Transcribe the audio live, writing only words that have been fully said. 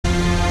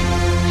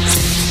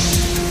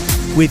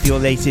With your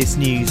latest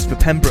news for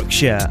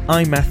Pembrokeshire,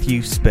 I'm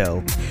Matthew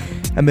Spill.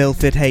 A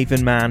Milford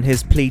Haven man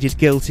has pleaded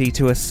guilty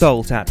to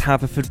assault at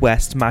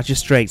Haverfordwest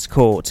Magistrates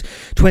Court.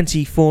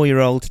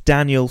 24-year-old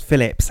Daniel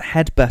Phillips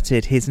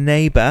headbutted his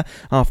neighbour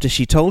after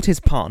she told his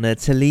partner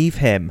to leave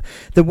him.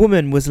 The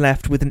woman was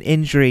left with an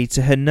injury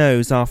to her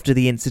nose after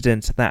the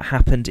incident that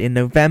happened in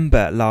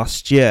November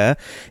last year.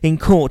 In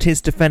court, his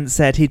defence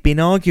said he'd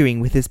been arguing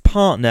with his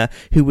partner,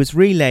 who was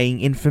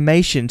relaying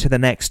information to the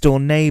next-door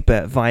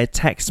neighbour via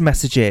text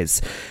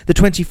messages. The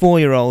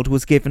 24-year-old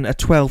was given a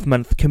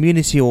 12-month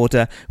community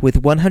order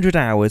with 100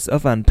 hours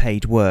of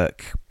unpaid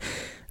work.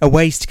 A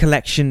waste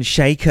collection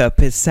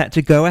shake-up is set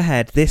to go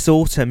ahead this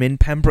autumn in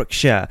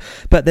Pembrokeshire,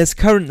 but there's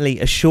currently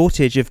a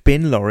shortage of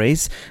bin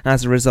lorries.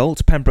 As a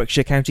result,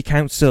 Pembrokeshire County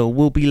Council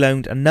will be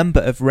loaned a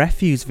number of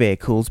refuse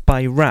vehicles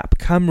by Rap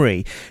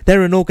Cymru.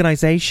 They're an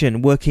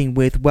organisation working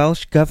with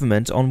Welsh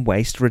Government on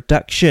waste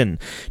reduction.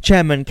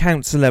 Chairman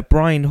Councillor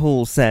Brian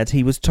Hall said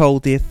he was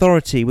told the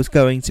authority was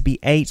going to be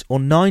 8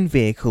 or 9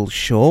 vehicles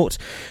short.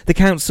 The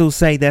council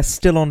say they're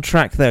still on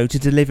track, though, to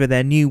deliver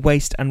their new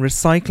waste and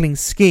recycling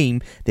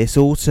scheme this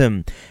autumn.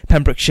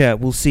 Pembrokeshire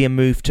will see a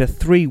move to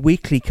 3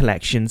 weekly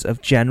collections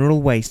of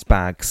general waste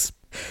bags.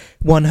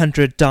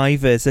 100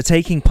 divers are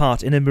taking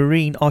part in a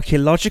marine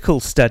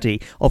archaeological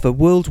study of a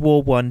World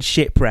War I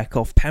shipwreck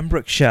off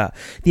Pembrokeshire.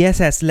 The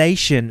SS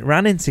Lation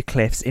ran into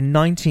cliffs in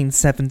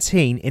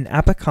 1917 in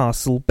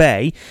Abercastle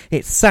Bay.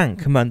 It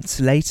sank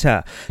months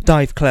later.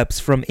 Dive clubs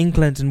from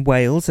England and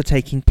Wales are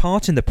taking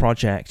part in the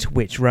project,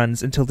 which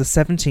runs until the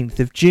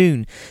 17th of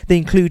June. They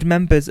include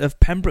members of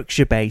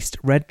Pembrokeshire-based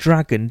Red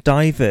Dragon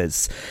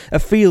Divers. A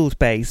field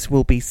base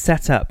will be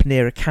set up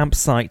near a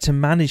campsite to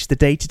manage the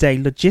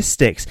day-to-day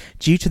logistics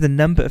due to the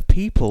number of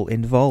people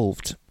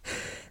involved.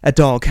 A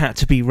dog had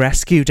to be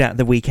rescued at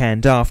the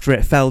weekend after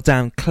it fell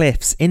down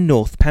cliffs in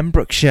North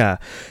Pembrokeshire.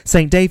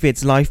 St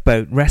David's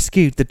lifeboat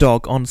rescued the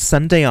dog on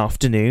Sunday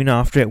afternoon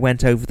after it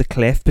went over the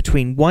cliff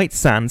between White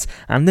Sands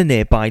and the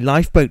nearby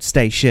lifeboat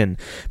station.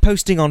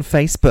 Posting on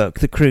Facebook,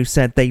 the crew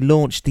said they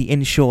launched the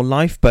inshore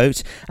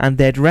lifeboat and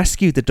they'd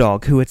rescued the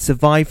dog, who had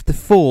survived the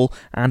fall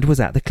and was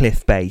at the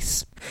cliff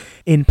base.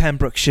 In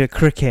Pembrokeshire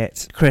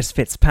cricket, Chris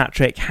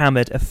Fitzpatrick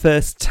hammered a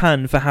first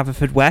ton for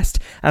Haverfordwest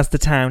as the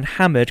town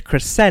hammered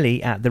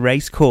Cresselly at the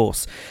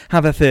racecourse.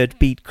 Haverford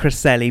beat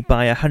Cresselly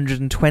by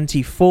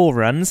 124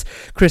 runs.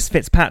 Chris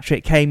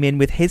Fitzpatrick came in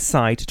with his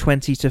side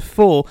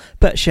 20-4,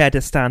 but shared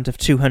a stand of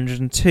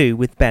 202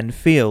 with Ben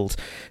Field.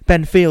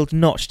 Ben Field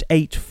notched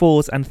 8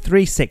 fours and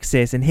 3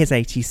 sixes in his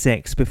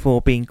 86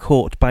 before being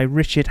caught by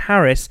Richard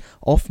Harris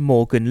off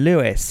Morgan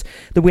Lewis.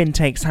 The win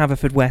takes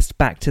Haverfordwest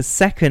back to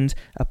second,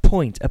 a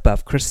point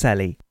above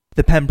Cresselly.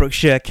 The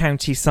Pembrokeshire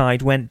County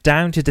side went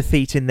down to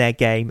defeat in their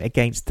game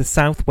against the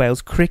South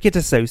Wales Cricket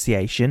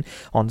Association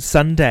on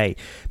Sunday.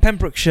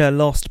 Pembrokeshire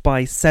lost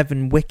by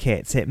 7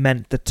 wickets. It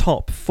meant the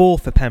top 4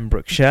 for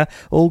Pembrokeshire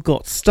all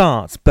got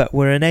starts but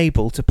were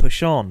unable to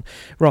push on.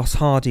 Ross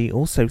Hardy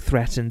also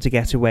threatened to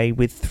get away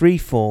with 3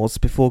 fours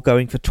before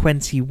going for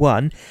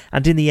 21,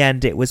 and in the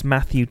end it was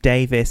Matthew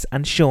Davis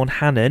and Sean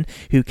Hannon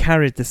who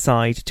carried the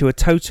side to a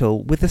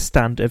total with a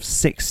stand of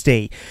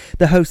 60.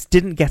 The hosts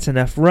didn't get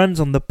enough runs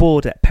on the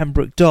board at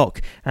Pembroke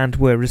Dock and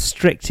were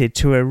restricted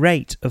to a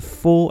rate of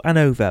 4 and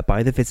over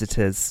by the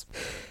visitors.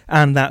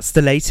 And that's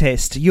the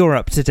latest. You're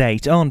up to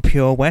date on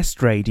Pure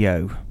West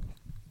Radio.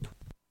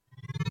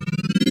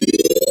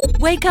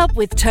 Wake up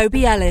with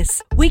Toby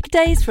Ellis.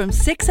 Weekdays from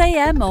 6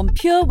 a.m. on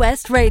Pure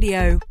West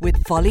Radio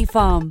with Folly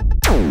Farm.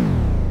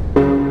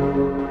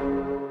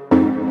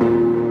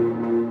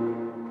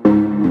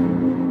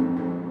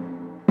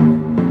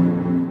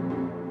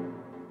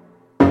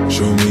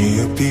 Show me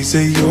a piece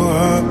of your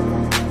heart,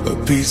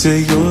 a piece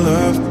of your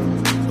love.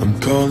 I'm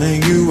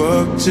calling you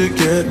up to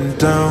getting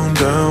down,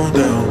 down,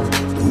 down.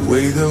 The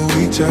way that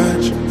we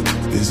touch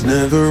is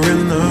never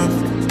enough.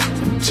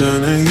 I'm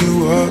turning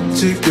you up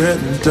to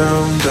getting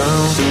down,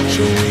 down.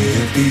 Show me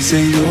a piece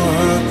of your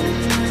heart,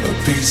 a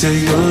piece of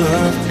your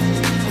love.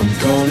 I'm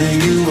calling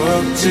you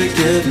up to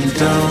getting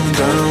down,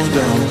 down,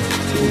 down.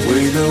 The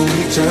way that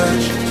we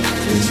touch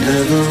is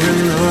never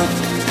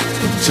enough.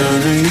 I'm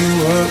turning you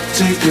up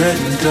to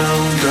getting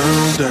down,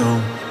 down, down.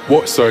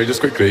 What? Sorry, just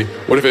quickly.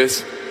 What if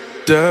it's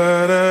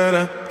da da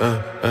da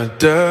da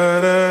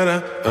da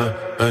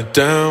da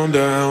down,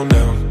 down,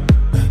 down.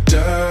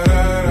 Da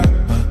da da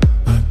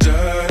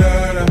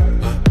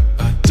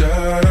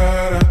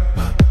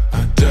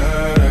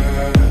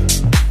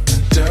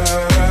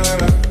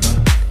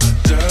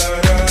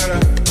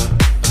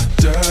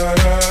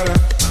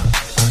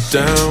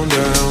down,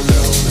 down,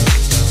 down.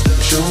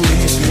 Show me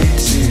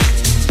pity,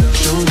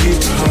 show me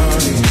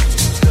party.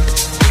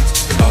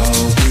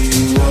 I'll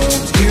be what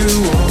you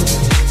want,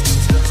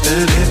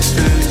 and it's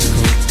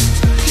physical.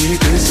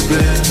 Keep it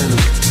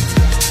subliminal.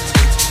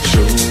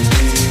 Show me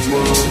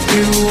what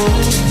you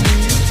want.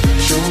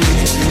 Show me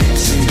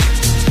pity,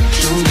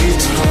 show me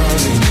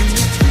party.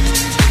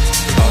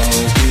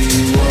 I'll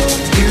be what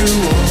you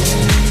want,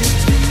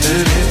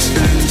 and it's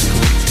physical.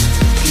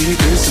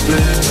 Keep it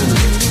subliminal.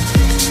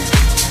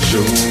 Show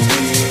me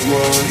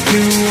what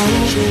you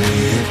want. Show me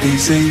a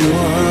piece of your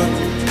heart,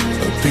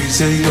 a piece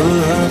of your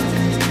love.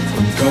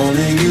 I'm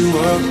calling you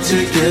up to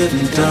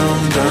getting down,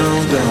 down,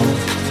 down.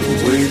 The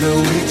way that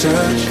we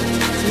touch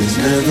is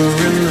never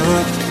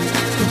enough.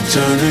 I'm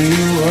turning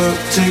you up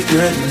to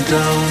getting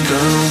down,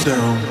 down,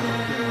 down.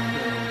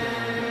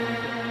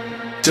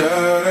 Da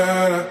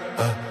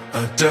da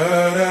da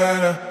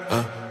da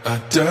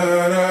da da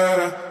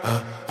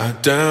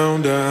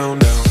down, down, down,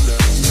 da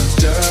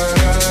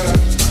da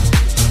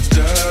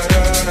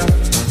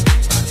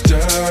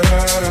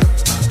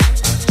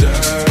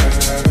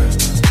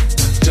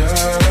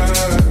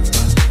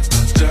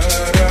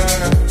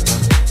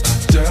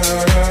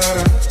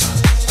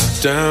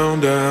down,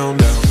 down,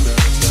 down.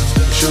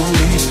 Show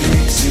me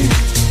easy,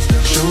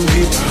 show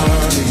me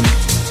party.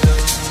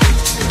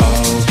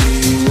 I'll be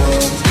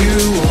what you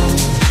want,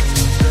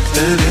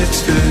 and it's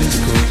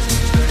physical.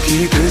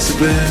 Keep it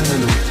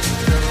subliminal.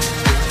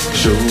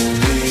 Show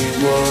me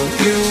what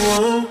you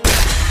want.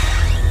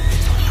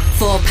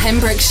 For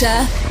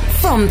Pembrokeshire,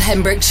 from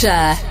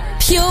Pembrokeshire,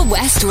 Pure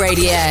West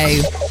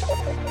Radio.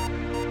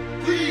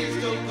 Please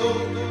don't go.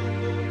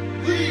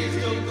 Please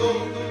don't go.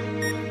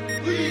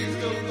 Please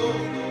don't go.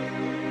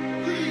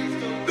 Please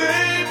don't go.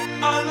 Babe,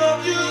 I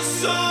love you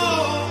so.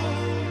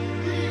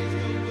 Please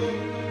don't go.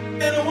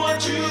 And I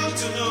want you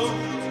to know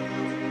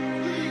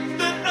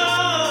that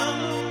I'm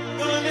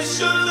gonna miss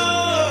your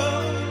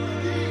love.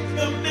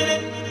 The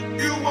minute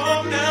you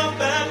walk out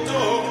that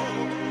door.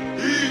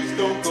 Please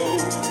don't go.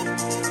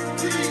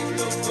 Please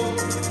don't go.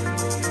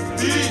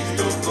 Please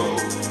don't go.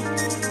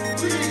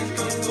 Please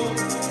don't go.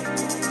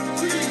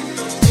 Please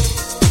don't go.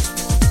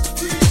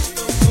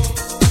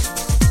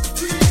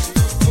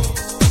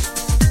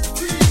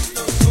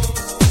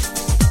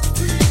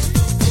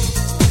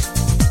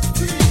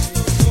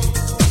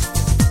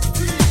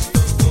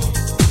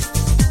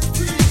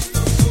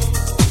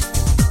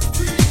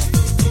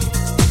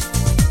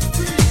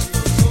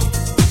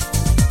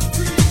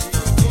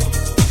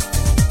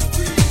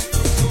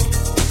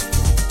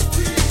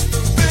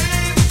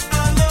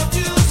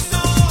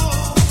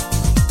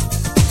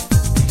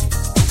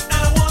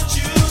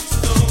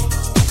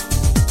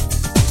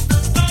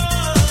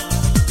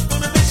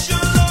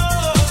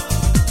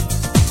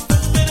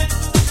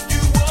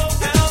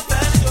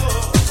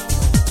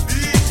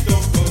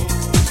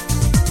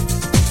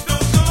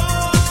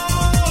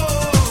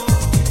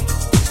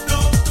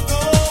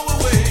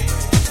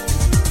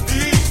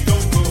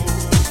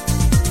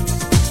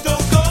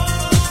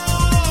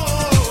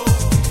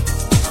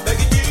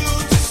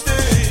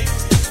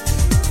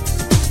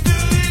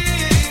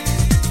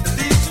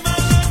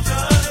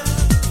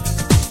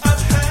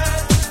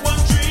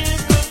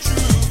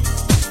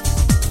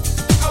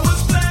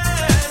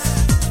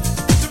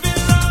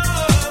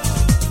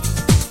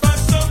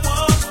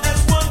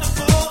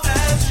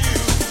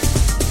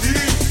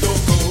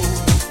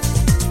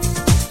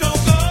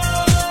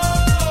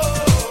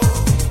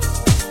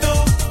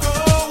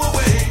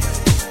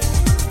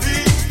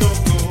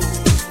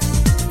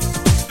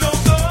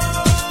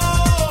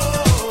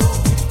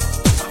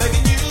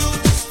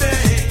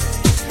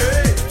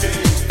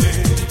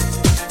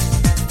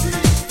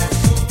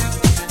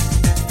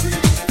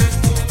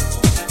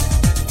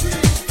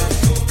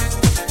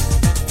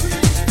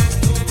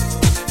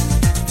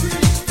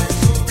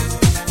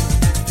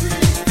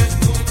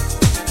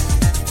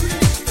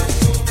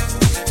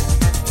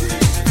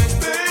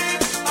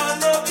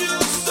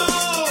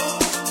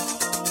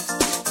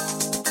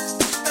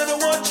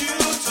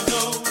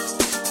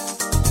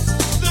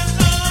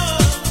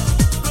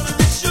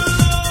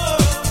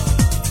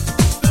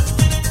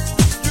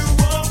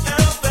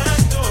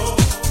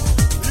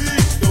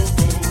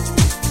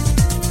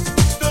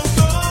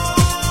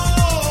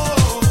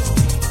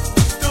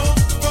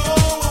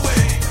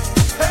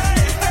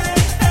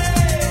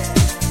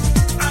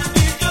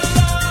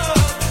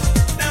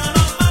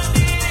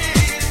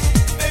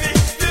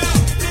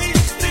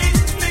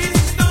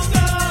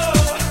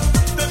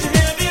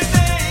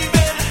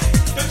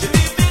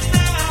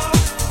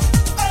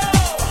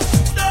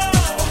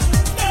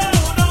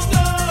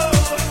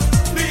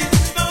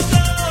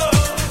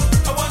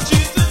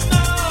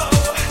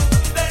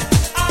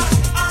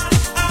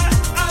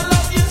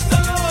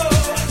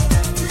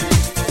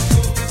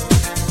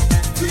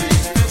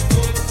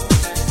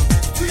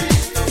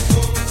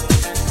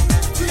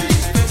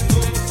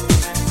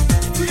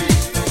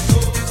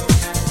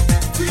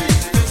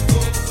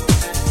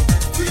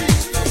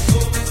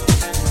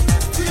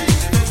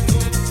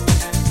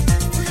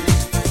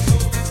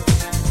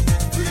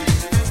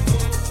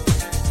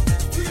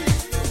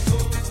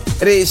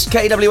 It is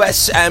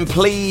KWS, and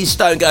please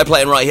don't go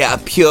playing right here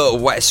at Pure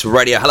West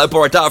Radio. Hello,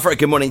 Bora Darfur.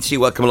 Good morning to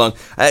you. Welcome along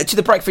to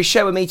the Breakfast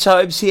Show with me,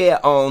 Tobes, here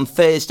on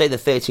Thursday, the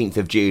 13th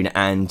of June.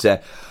 And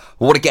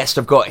What a guest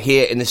I've got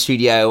here in the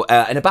studio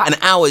in about an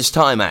hour's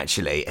time,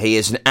 actually. He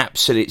is an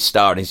absolute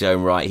star in his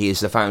own right. He is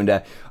the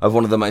founder of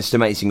one of the most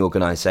amazing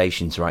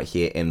organisations right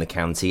here in the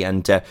county,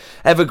 and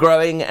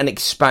ever-growing and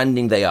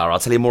expanding they are. I'll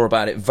tell you more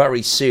about it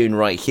very soon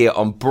right here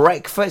on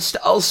Breakfast.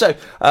 Also,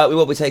 we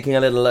will be taking a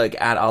little look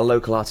at our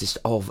local artist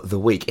of the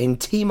week in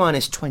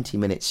T-minus 20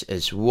 minutes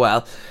as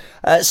well.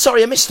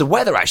 Sorry, I missed the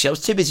weather, actually. I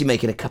was too busy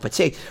making a cup of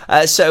tea.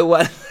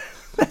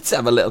 Let's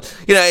have a little,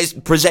 it's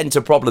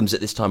presenter problems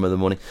at this time of the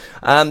morning.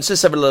 So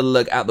let's have a little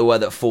look at the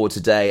weather for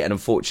today, and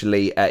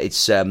unfortunately,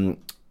 it's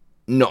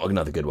not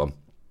another good one.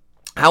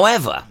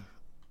 However,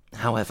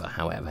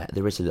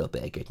 there is a little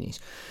bit of good news.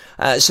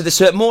 So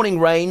this morning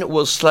rain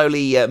will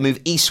slowly move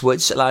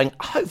eastwards, allowing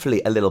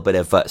hopefully a little bit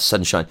of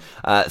sunshine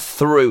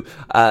through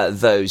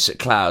those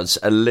clouds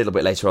a little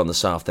bit later on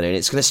this afternoon.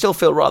 It's going to still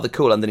feel rather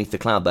cool underneath the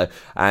cloud, though,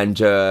 and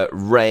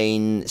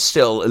rain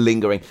still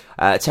lingering.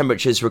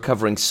 Temperatures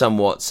recovering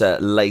somewhat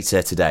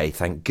later today,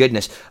 thank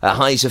goodness.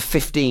 Highs of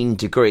 15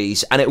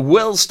 degrees, and it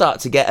will start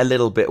to get a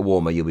little bit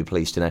warmer, you'll be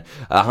pleased to know.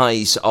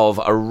 Highs of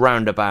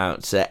around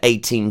about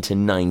 18 to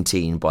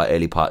 19 by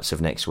early parts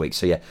of next week.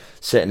 So yeah,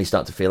 certainly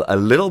start to feel a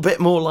little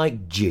bit more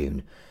like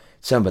June.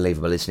 It's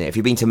unbelievable, isn't it? If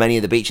you've been to many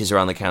of the beaches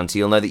around the county,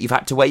 you'll know that you've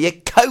had to wear your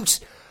coat.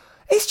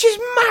 It's just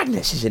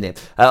madness, isn't it?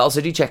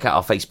 Also, do check out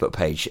our Facebook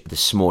page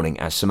this morning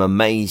as some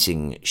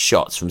amazing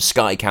shots from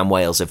Skycam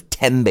Wales of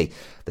Tenby.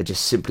 They're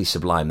just simply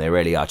sublime. They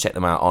really are. Check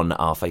them out on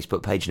our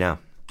Facebook page now.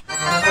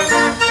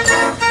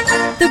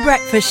 The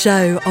Breakfast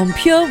Show on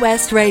Pure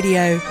West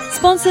Radio,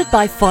 sponsored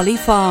by Folly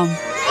Farm.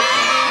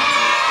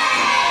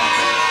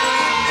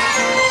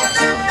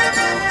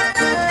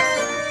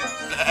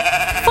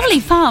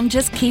 Folly Farm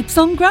just keeps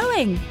on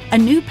growing. A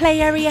new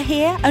play area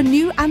here, a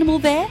new animal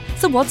there.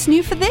 So what's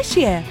new for this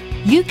year?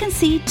 You can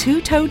see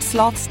two-toed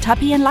sloths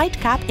Tubby and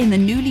Lightcap in the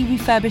newly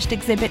refurbished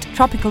exhibit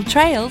Tropical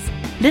Trails.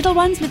 Little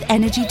ones with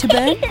energy to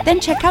burn? Then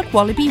check out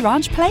Wallaby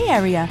Ranch play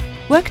area.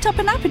 Worked up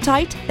an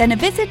appetite? Then a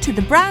visit to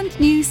the brand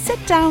new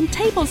sit-down,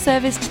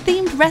 table-serviced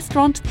themed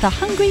restaurant The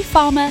Hungry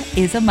Farmer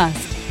is a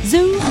must.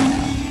 Zoo,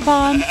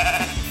 barn,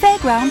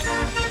 fairground,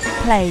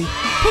 play.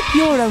 Pick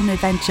your own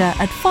adventure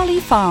at Folly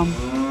Farm.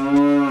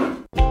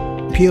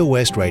 Pure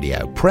West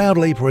Radio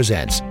proudly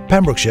presents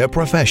Pembrokeshire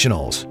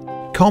Professionals.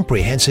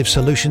 Comprehensive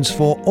solutions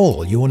for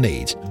all your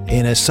needs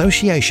in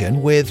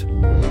association with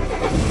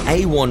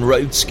A1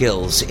 Road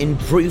Skills,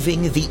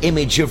 improving the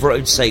image of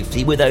road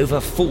safety with over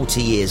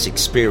 40 years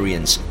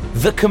experience.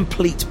 The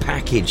complete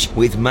package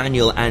with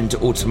manual and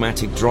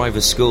automatic driver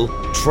school,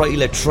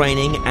 trailer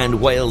training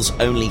and Wales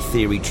only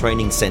theory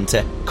training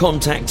centre.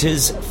 Contact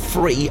us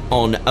free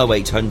on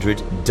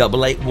 0800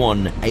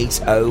 881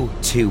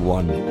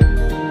 8021.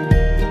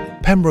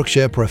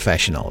 Pembrokeshire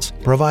Professionals,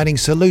 providing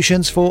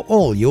solutions for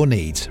all your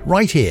needs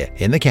right here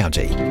in the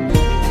county.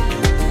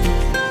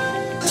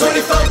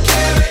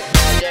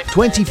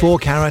 24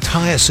 Carat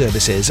hire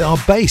services are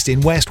based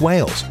in West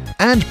Wales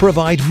and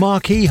provide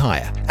marquee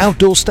hire,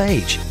 outdoor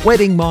stage,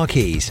 wedding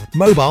marquees,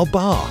 mobile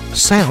bar,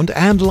 sound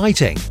and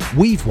lighting.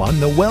 We've won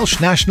the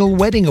Welsh National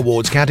Wedding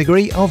Awards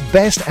category of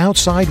Best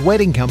Outside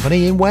Wedding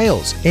Company in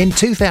Wales in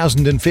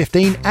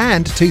 2015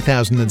 and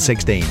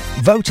 2016,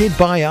 voted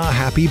by our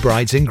happy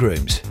brides and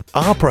grooms.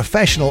 Our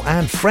professional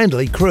and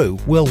friendly crew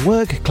will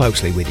work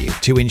closely with you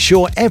to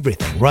ensure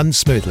everything runs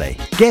smoothly.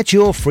 Get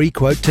your free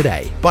quote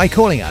today by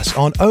calling us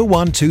on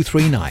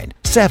 01239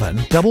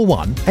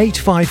 711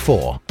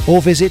 854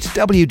 or visit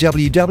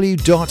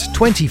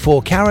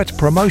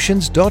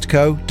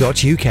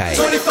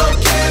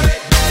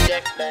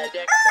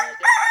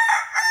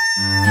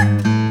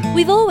www.24caratpromotions.co.uk.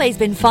 We've always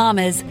been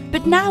farmers,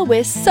 but now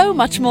we're so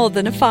much more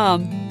than a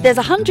farm. There's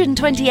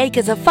 120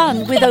 acres of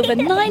fun with over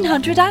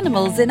 900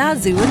 animals in our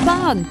zoo and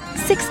barn,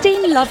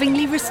 16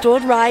 lovingly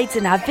restored rides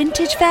in our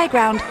vintage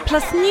fairground,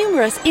 plus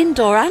numerous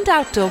indoor and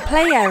outdoor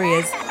play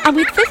areas. And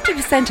with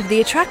 50% of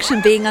the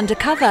attraction being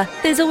undercover,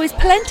 there's always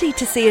plenty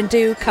to see and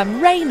do come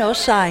rain or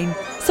shine.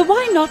 So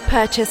why not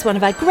purchase one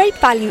of our great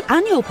value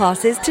annual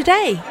passes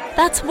today?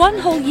 That's one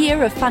whole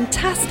year of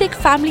fantastic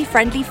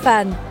family-friendly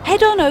fun.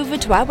 Head on over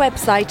to our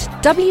website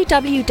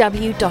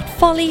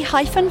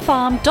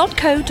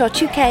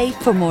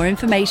www.folly-farm.co.uk for more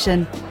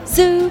information.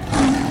 Zoo,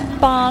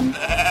 barn,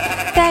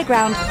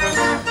 fairground,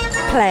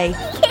 play.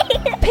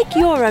 Pick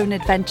your own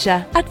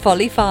adventure at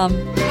Folly Farm.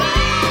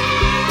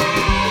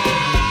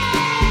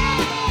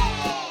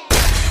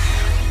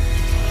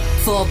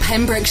 For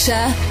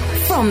Pembrokeshire,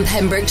 from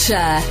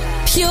Pembrokeshire,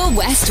 Pure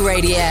West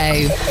Radio.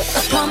 I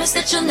promise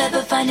that you'll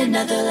never find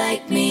another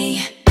like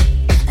me.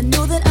 I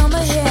know that I'm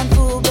a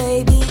handful,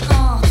 baby.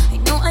 I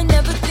know I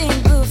never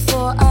think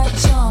before I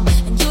jump,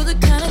 and you're the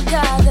kind of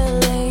guy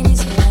that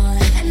ladies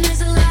want. And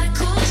there's a lot of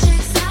cool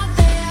chicks out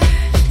there.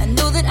 I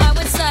know that I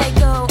went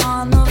psycho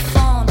on the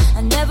phone.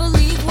 I never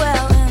leave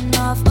well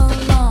enough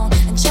alone,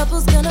 and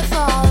trouble's gonna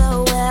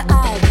follow where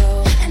I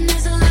go. And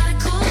there's a lot of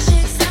cool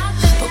chicks out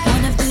there, but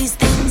one of these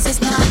things is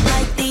not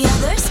like the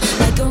others.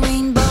 Like a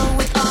rainbow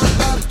with all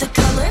of the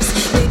colors,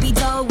 baby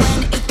doll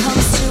when it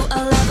comes to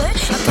a lover.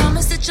 I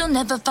promise that you'll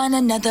never find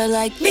another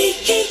like me.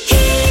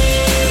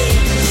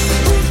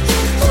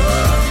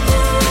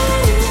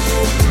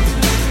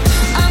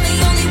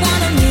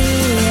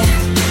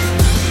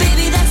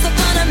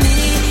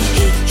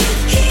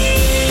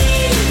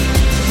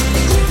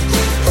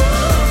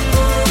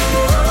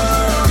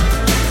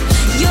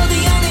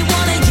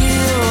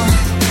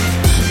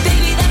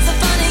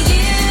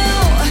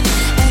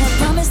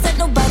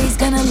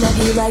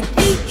 you like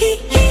me.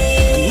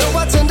 I know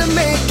I tend to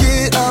make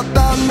it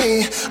about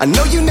me. I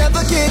know you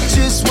never get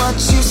just what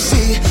you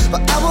see,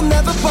 but I will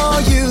never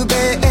fall you,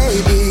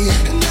 baby.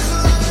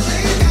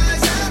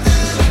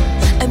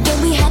 And when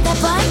we had that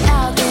fight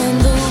out in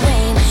the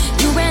rain,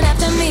 you ran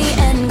after me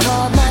and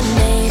called my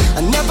name.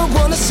 I never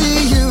wanna see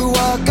you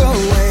walk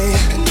away,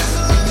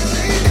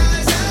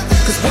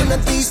 'cause one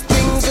of these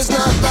things is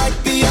not like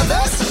the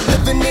others.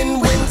 Living in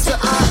winter,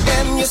 I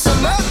am your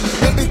summer.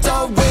 Maybe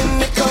dull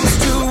when it comes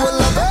to a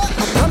lover.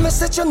 I promise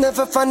that you'll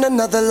never find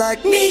another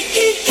like me.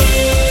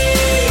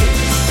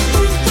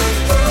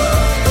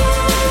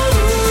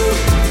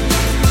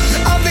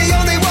 I'm the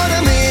only one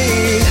of me.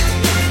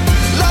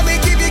 Let me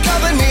keep you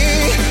company.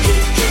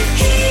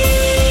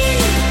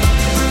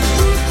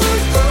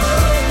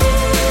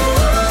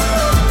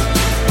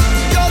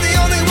 You're the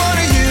only one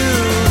of you.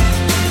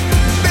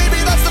 Baby,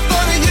 that's the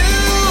fun of you.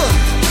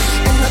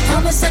 And I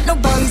promise that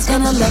nobody's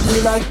gonna love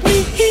you like me.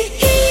 Hey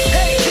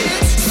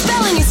kids,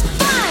 Spelling is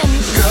fun,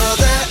 girl,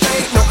 there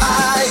ain't no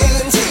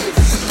I-N-T.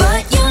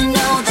 but you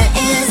know there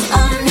is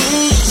a me.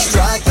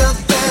 Strike the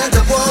band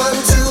of 1,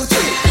 2,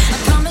 3. I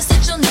promise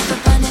that you'll never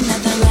find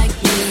another like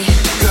me.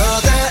 Girl,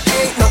 there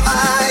ain't no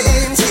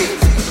I-N-T.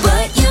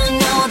 But you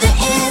know there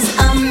is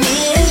a me.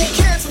 You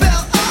can't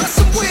spell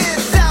awesome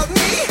without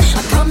me.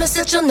 I promise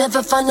that you'll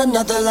never find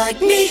another like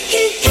me.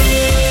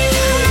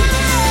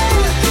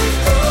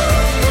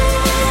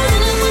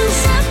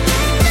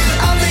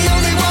 I'm the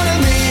only one of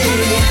me.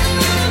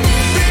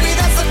 Baby,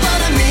 that's the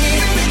fun of me.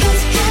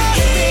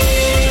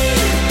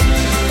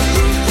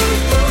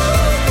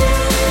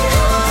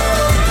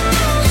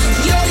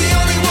 You're the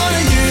only one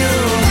of you.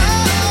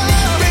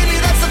 Baby,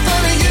 that's the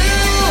fun of you.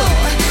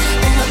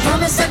 And I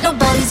promise that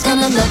nobody's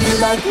gonna love you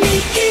like me.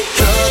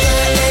 Girl,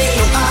 there ain't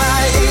no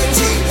I-N-T.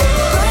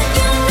 But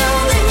you know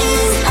there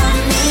is a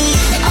me.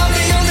 I'm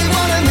the only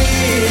one of me.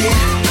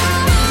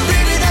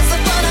 Baby, that's the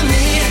fun of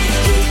me.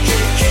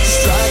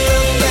 Strike the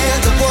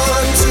band of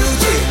 1, 2,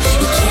 3.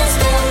 You can't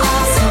spell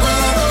awesome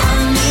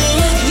without me.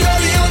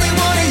 You're the only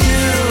one of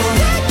you.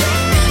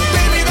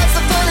 Baby, that's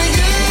the fun of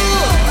you.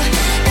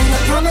 And I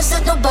promise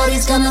that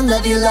nobody's gonna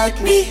love you like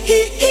me.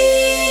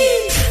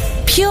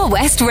 Pure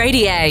West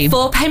Radio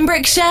for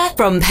Pembrokeshire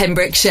from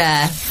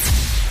Pembrokeshire.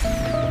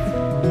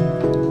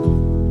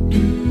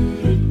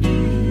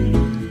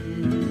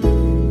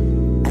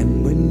 And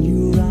when you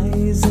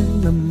rise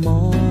in the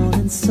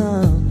morning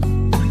sun,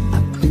 I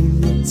feel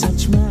you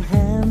touch my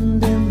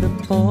hand in the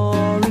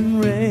pouring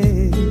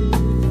rain.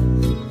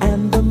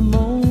 And the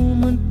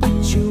moment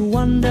that you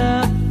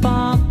wander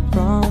far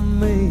from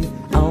me,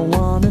 I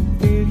wanna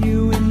feel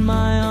you in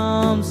my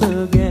arms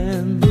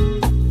again.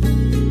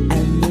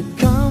 And you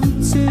come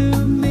to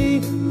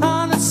me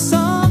on a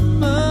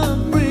summer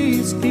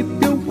breeze, keep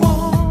you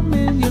warm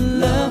in your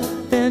love,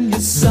 then you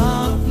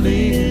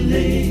softly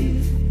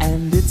leave.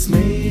 And it's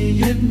me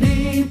you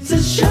need to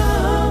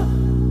show.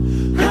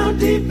 How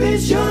deep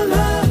is your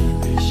love?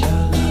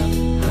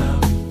 How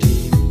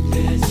deep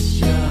is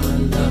your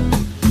love?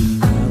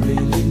 I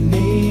really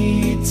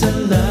need to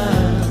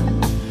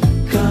learn,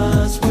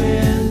 'cause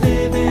we're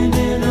living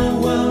in a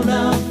world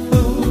of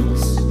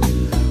fools,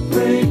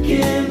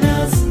 breaking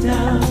us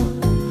down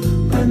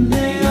when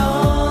they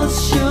all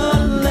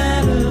should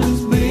let us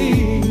be.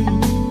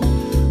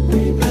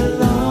 We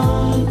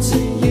belong to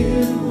you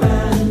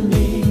and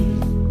me.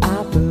 I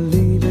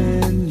believe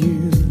in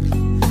you.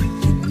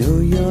 You know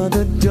you're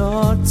the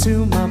door to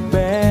my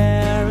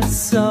bare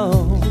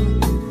soul.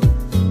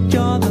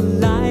 You're the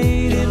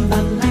light in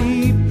my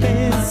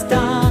deepest,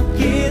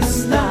 darkest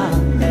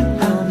night.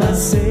 You're my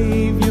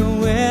savior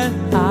when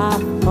I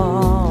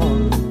fall.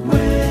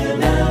 When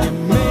I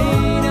may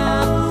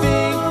not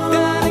think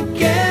that I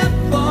care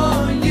for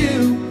you,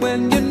 when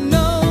you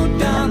know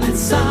down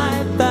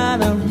inside that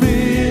I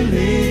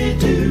really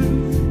do.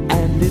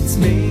 And it's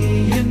me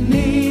you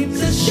need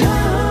to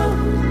show.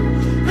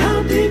 How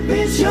deep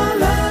is your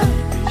love?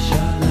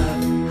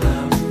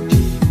 How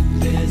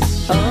deep is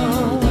your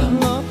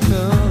love?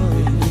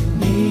 You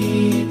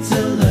need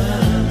to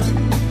learn,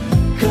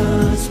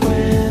 'cause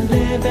we're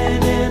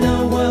living in a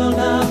world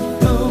of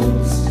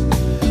fools,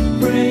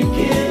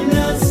 breaking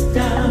us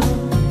down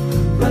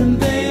when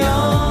they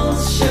all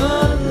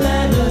should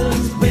let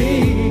us be.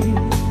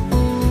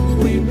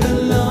 We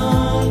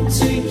belong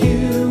to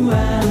you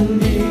and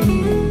me.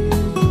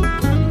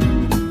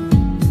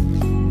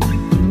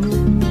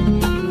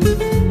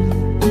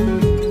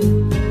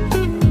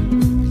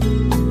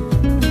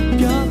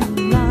 You're the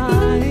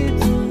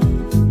light,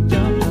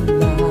 you're the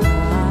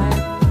light.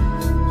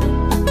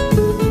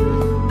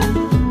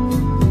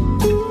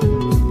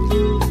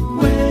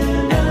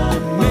 When I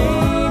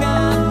may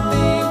not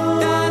think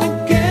that I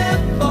care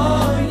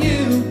for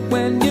you,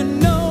 when you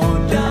know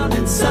down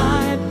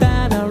inside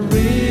that I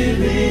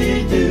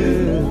really do.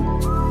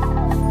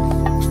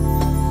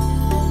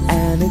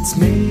 And it's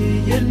me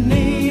you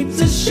need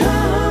to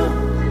show.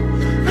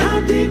 How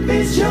deep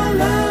is your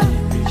love?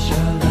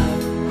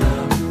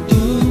 How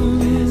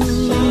deep is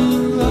your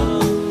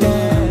love?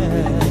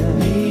 Yeah.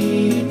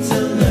 Need to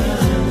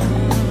learn,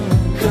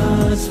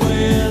 'cause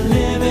we're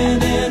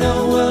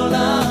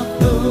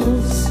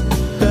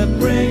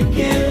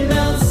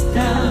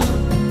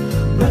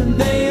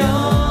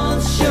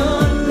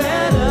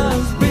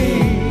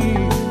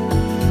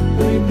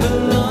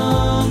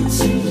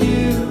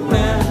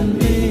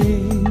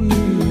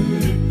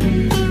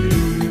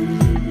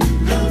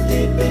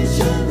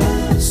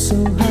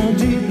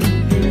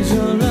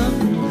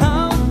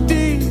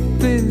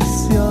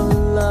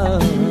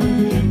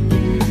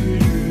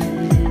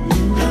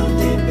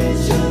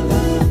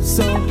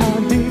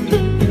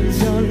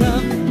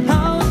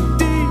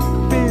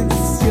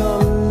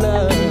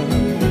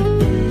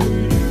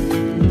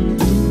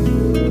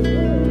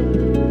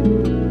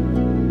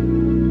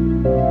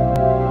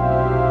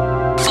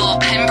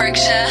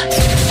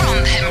Pembrokeshire,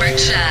 from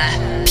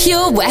Pembrokeshire.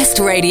 Pure West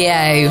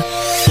Radio.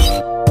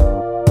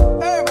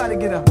 Everybody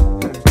get up.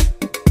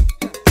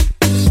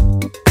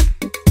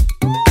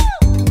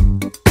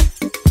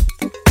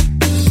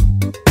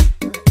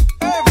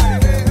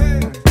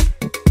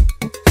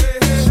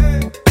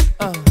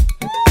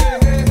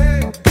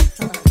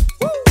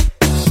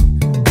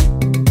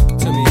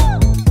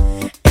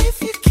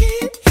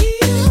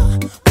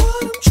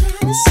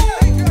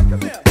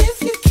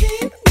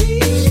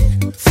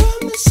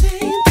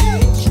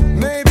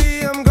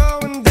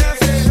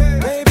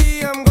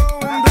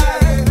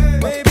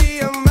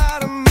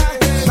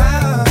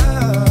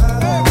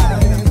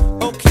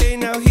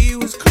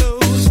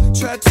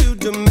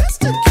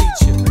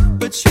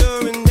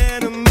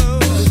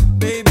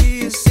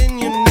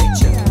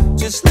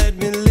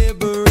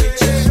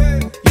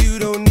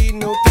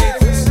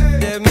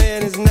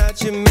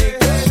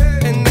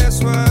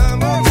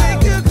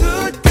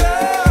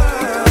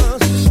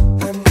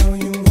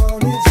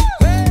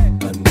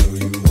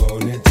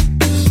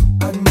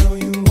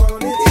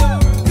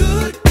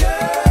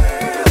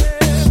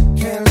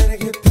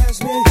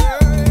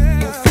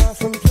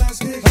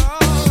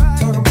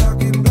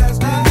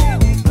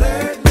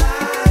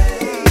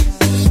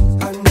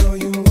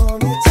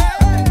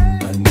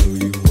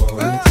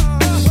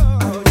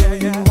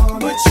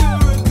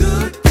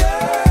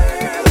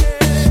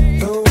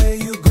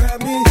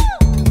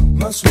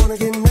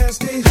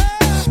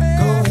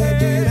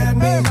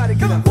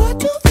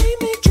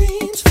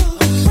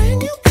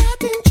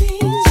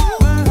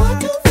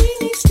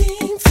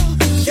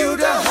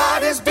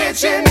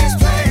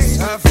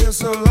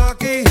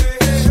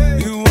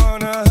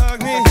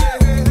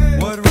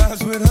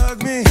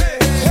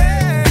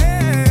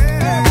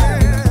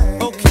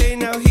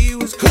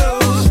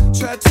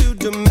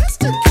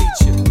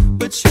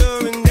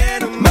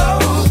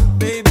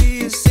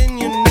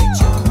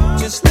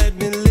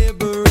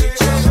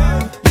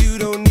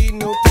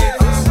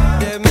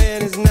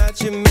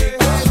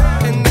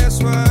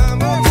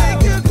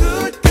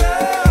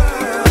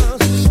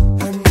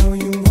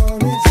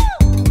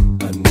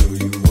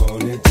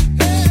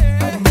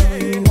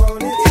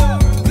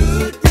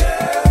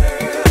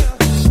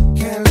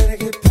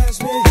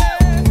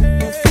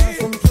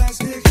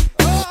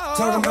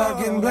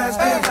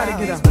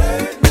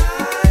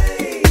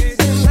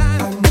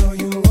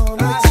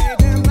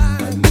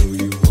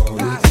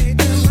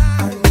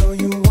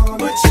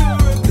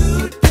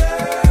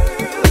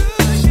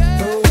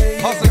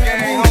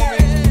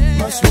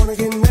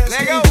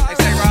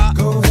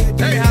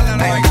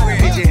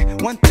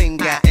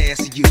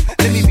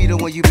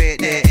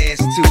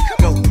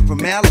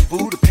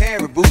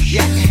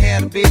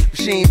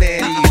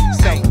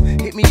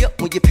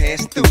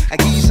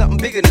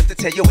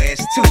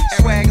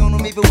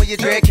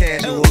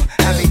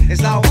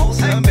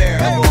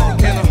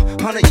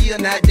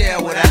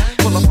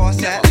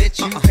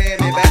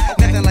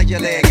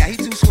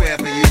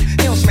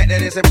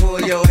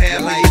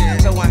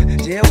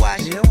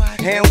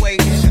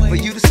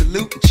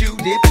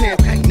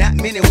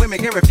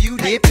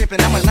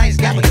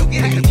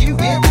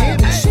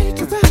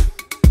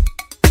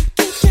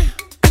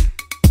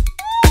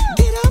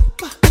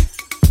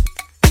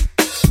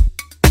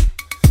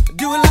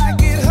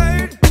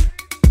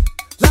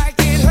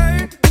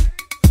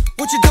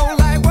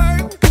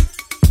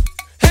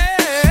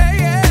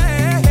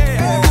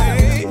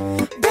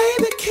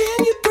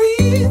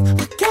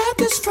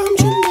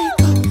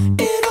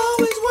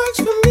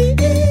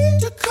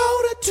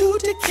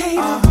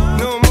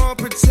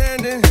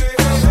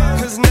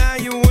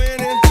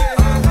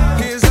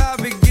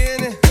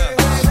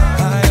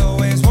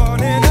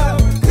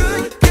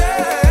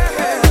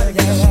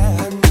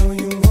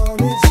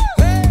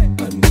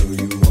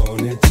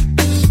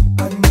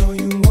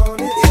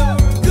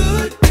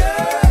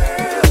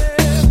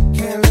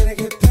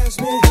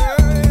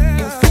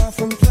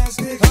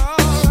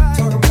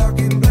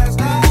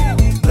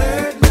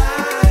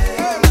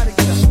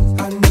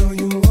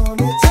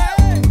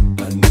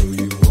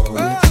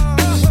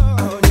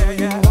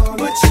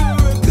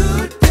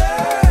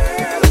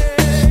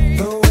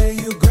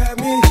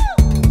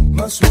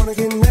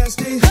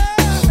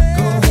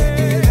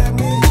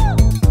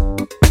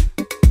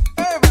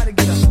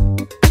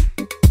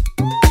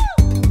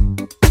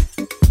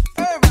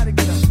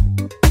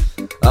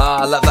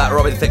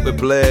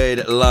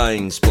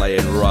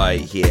 Playing right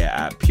here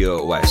at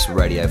Pure West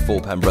Radio for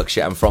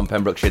Pembrokeshire and from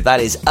Pembrokeshire. That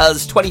is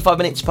us, 25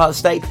 minutes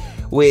past 8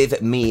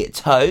 with me,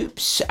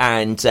 Topes,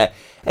 and it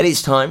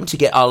is time to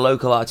get our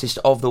local artist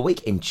of the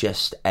week in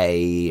just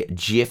a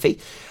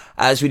jiffy,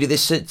 as we do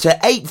this at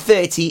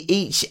 8:30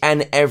 each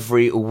and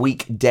every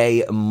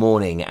weekday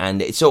morning,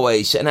 and it's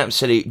always an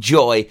absolute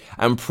joy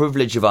and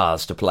privilege of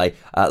ours to play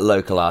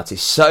local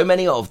artists, so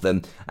many of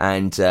them,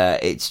 and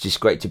it's just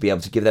great to be able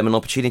to give them an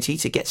opportunity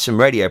to get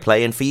some radio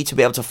play and for you to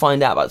be able to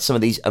find out about some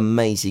of these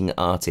amazing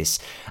artists.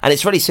 And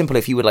it's really simple.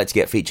 If you would like to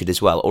get featured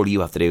as well, all you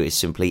have to do is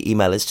simply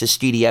email us to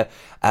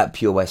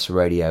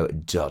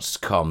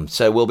studio@purewestradio.com.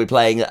 So we'll be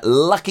playing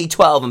Lucky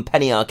 12 and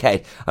Penny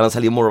Arcade, and I'll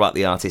tell you more about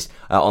the artist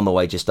on the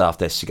way just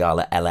after Cigar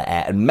Sigala, Ella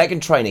Eyre and Megan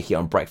Trainor here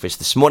on Breakfast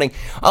this morning.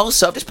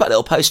 Also, I've just put a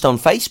little post on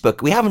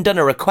Facebook. We haven't done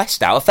a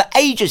request hour for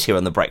ages here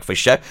on The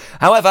Breakfast Show.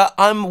 However,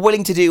 I'm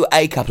willing to do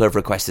a couple of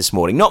requests this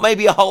morning. Not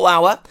maybe a whole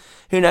hour.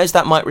 Who knows,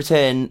 that might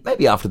return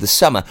maybe after the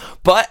summer.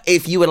 But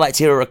if you would like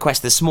to hear a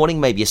request this morning,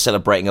 maybe you're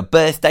celebrating a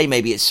birthday,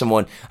 maybe it's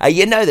someone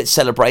you know that's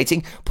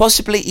celebrating,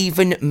 possibly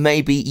even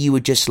maybe you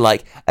would just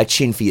like a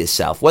tune for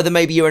yourself. Whether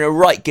maybe you're in a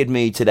right good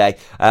mood today,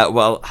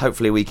 well,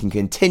 hopefully we can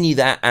continue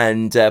that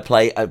and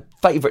play a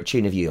favourite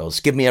tune of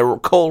yours. Give me a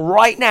call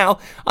right now.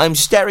 I'm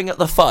staring at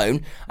the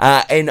phone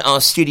in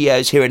our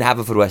studios here in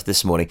Haverfordwest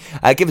this morning.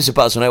 Give us a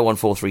buzz on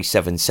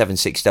 01437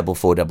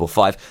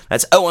 764455.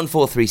 That's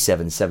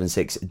 01437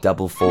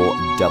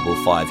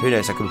 764455. Who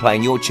knows, I could be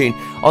playing your tune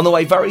on the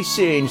way very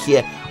soon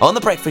here on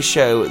The Breakfast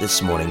Show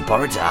this morning.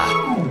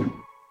 Borada.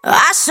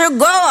 I should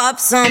grow up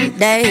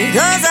someday,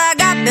 'cause I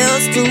got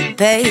bills to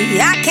pay.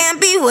 I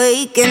can't be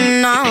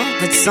waking up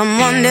at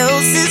someone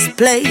else's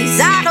place.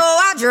 I know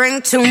I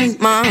drink too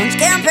much,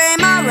 can't pay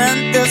my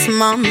rent this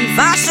month.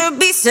 I should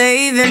be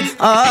saving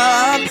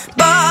up,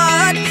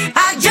 but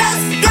I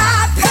just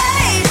got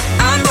paid.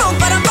 I'm broke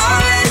but I'm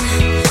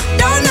ballin',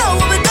 don't know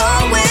where we're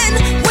going.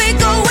 We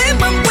go in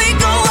when we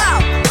go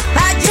out.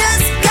 I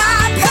just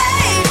got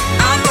paid.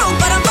 I'm broke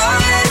but I'm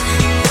ballin',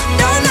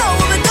 don't know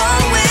where we're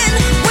going.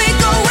 We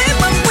go in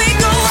when we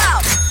go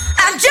out.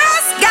 I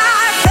just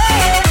got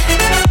paid.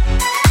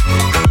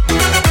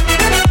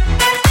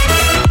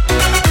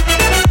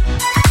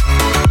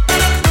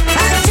 I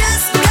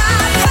just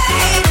got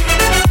paid.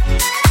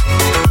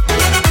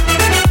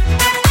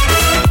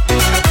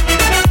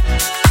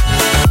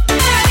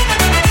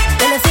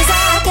 Well, it feels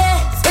like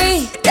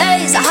every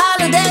day's a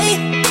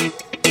holiday,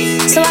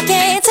 so I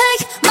can't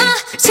take my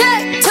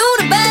check to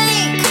the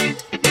bank.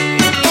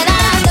 And I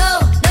know,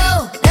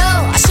 I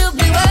should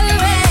be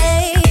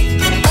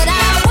worried, but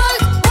I work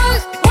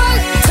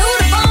to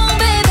the bone,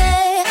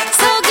 baby.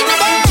 So give me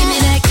that, give me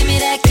that, give me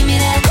that, give me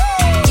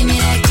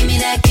that, give me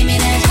that, give me that, give me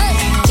that,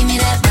 give me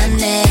that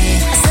money.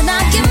 I said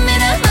now give me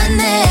that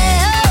money.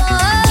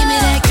 Give me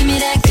that, give me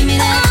that, give me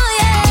that,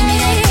 give me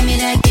that, give me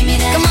that, give me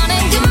that. Come on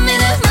and give me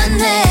that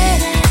money.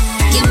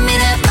 Give me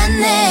that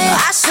money.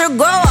 I should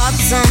grow up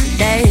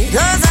someday,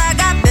 'cause I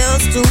got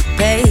bills to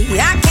pay.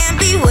 I can't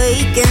be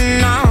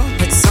waking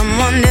up at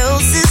someone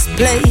else's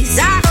place.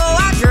 I know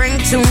I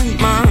drink too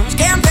much,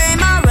 can't pay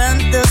my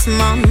rent this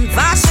month.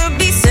 I should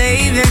be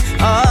saving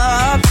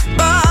up,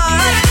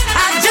 but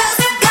I just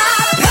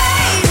got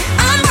paid.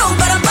 I'm broke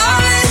but I'm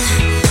ballin',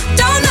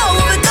 don't know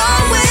where we're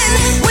going.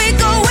 We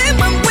go in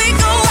when we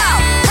go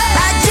out. I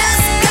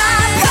just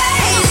got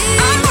paid.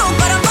 I'm broke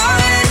but I'm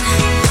ballin',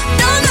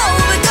 don't know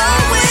where we're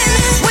going.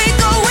 We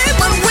go in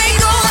when we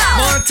go out.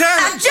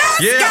 Montana. I just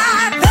Yeah.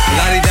 got paid.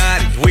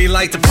 Lottie-dottie, we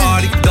like to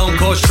party. Don't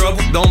cause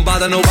trouble, don't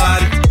bother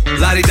nobody.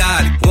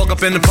 Lottie-dottie, walk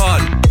up in the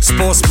party.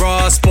 Sports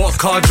bra, sport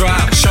car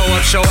drive. Show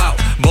up, show out.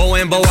 Bow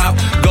in, bow out.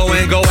 Go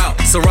in, go out.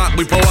 So rock,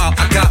 we pull out.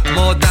 I got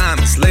more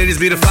diamonds. Ladies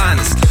be the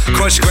finest.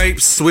 Crush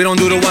grapes, we don't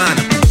do the wine.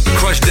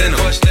 Crush dinner,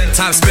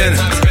 top spinner.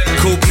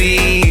 Coupe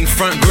me,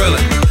 front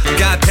griller.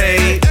 Got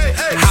paid,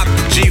 hop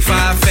the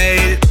G5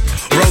 faded.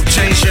 Rope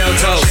chain, shell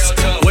toes.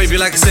 Wave you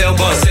like a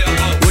sailboat.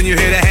 When you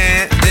hear the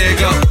hand, there you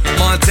go.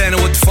 Montana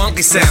with the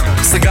funky sound.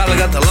 Sigala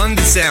got the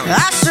London sound.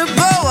 I should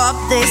grow up,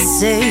 they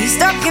say,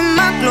 stuck in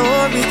my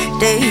glory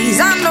days.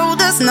 I know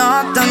there's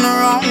nothing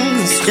wrong,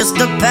 it's just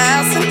a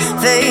passing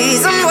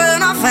phase. And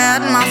when I've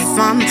had my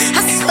fun,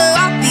 I swear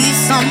I'll be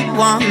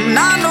someone.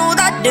 I know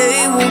that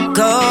day will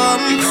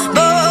come,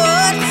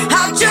 but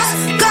I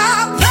just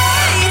got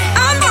paid.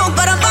 I'm broke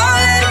but I'm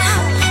ballin',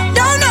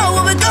 don't know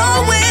where we're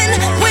going.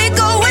 We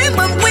go in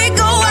when we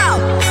go out.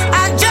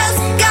 I just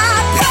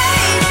got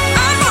paid.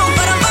 I'm broke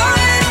but I'm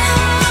ballin',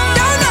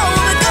 don't know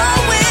where we're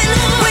going.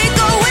 We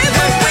go in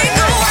when we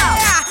go out.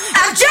 I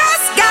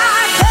just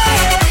got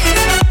paid.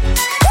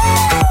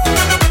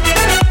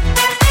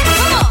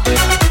 Come on.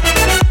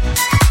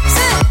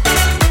 Say,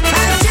 I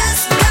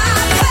just got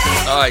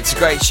paid. Oh, it's a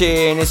great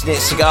tune, isn't it?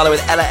 Sigala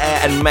with Ella Eyre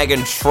and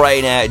Megan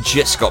Trainor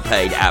just got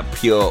paid at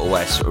Pure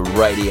West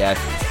Radio.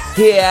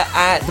 Here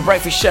at The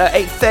Breakfast Show,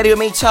 8:30 with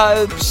me,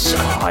 Tobes.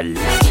 Oh, I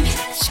love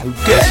it. So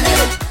good.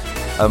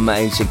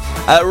 Amazing.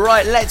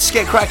 Right, let's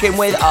get cracking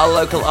with our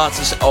local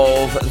artists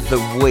of the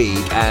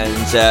week.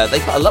 And they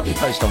put a lovely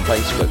post on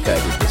Facebook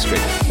this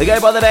week. They go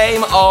by the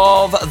name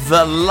of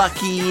The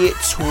Lucky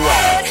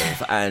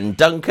 12. And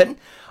Duncan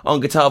on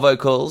guitar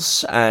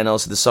vocals, and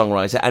also the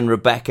songwriter, and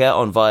Rebecca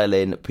on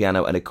violin,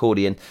 piano and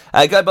accordion.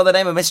 Go by the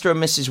name of Mr. and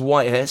Mrs.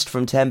 Whitehurst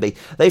from Tenby.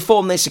 They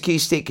formed this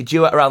acoustic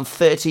duet around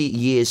 30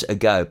 years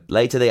ago.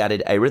 Later they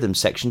added a rhythm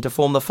section to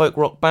form the folk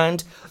rock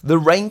band, The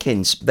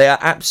Rankins. They are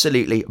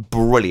absolutely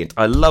brilliant.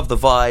 I love the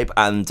vibe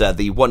and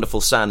the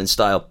wonderful sound and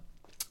style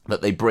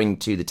that they bring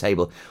to the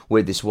table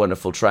with this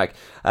wonderful track.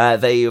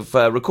 They've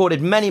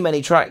recorded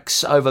many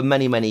tracks over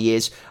many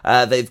years.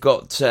 They've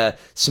got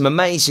some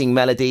amazing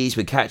melodies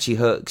with catchy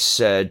hooks,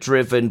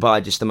 driven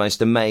by just the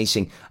most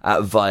amazing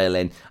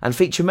violin, and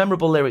feature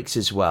memorable lyrics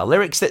as well.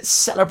 Lyrics that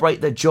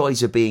celebrate the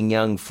joys of being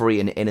young, free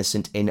and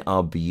innocent in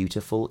our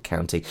beautiful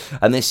county.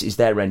 And this is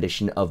their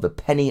rendition of the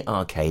Penny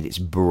Arcade. It's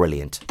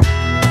brilliant.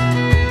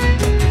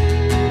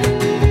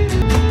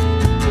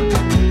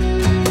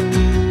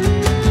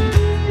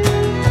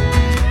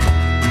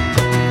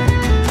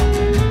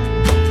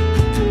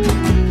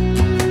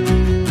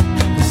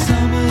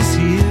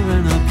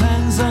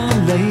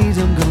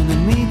 I'm gonna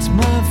meet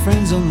my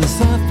friends on the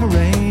South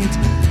Parade.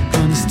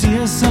 Gonna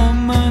steal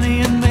some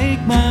money and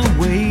make my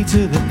way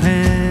to the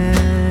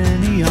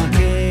Penny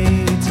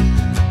Arcade.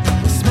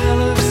 The smell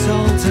of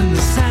salt and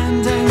the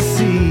sand and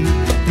sea,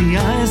 the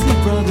Isley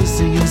Brothers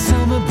singing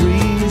Summer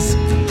Breeze.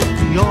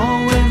 The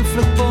all-win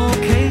football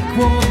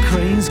cakewalk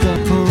cranes got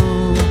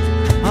pulled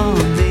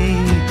on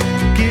me,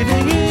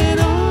 giving it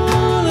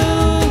all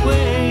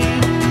away,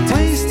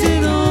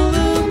 wasting all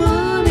the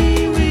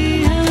money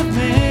we have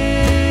made,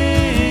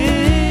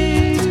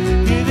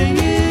 giving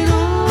it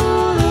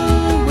all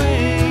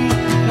away.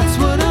 That's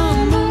what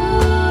our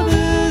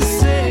mothers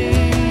say.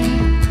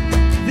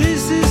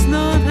 This is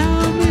not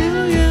how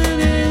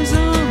millionaires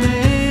are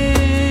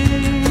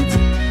made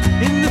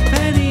in the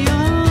Penny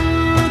Arcade.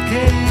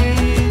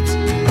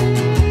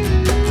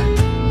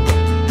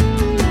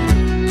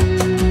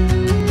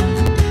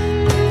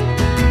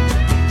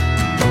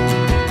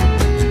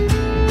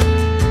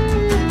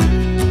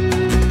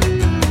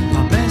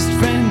 My best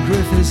friend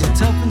Griff is a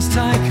tuppence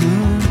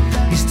tycoon.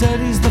 He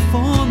studies the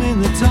form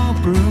in the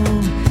top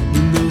room. He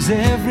knows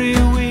every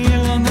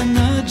wheel on the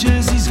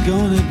nudges. He's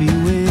gonna be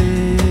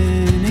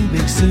winning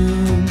big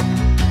soon.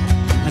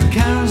 And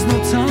Karen's no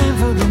time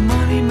for the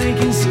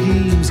money-making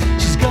schemes.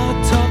 She's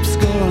got top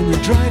score on the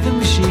driving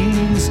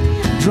machines.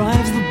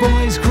 Drives the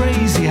boys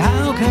crazy.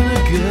 How can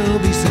a girl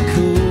be so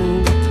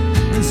cool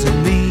and so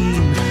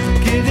mean?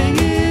 Giving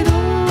it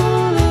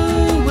all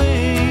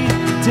away,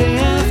 day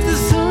after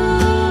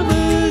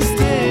summer's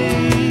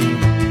day,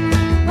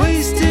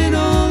 wasting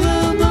all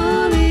the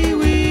money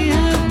we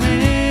have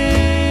made,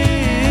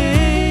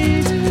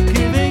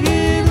 giving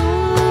it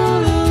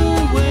all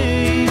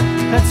away.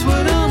 That's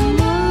what our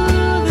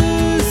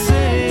mothers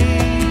say.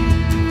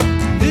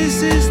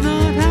 This is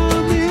not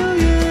how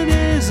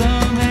millionaires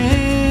are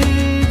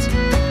made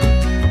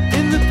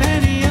in the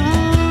Penny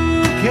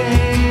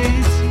Arcade.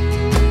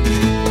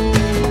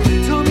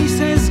 Tommy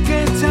says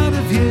get out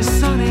of here,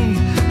 sonny.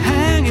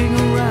 Hanging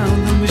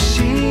around the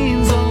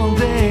machines all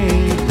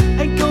day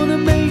ain't gonna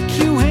make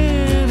you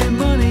any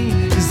money,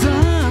 'cause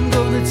I'm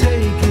gonna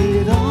take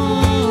it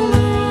all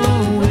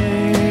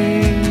away.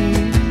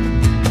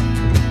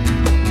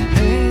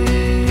 Hey.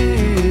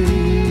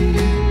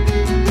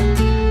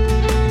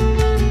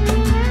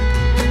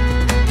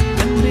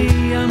 And me,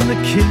 I'm the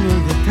king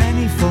of the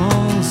penny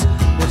falls.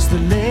 Watch the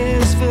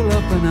layers fill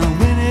up and I'll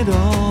win it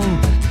all.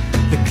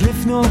 The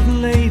Cliff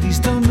Norton ladies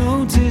don't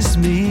notice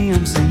me.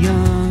 I'm so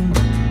young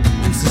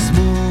and so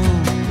small,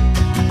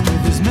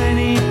 with as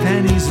many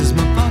pennies as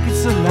my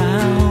pockets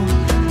allow.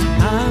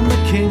 I'm the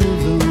king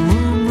of the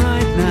room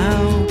right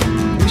now.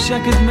 Wish I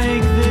could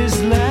make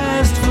this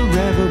last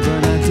forever,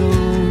 but I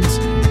don't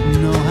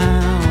know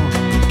how.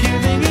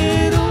 Giving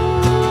it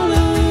all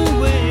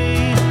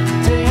away,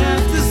 day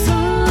after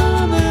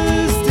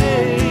summer's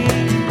day,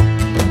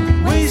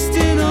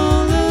 wasting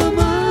all the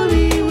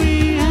money we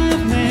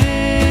have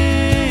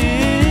made,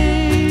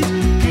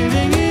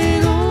 giving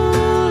it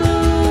all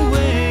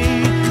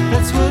away.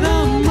 That's what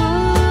our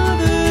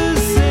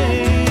mothers say.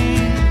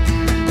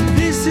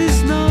 This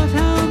is not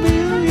how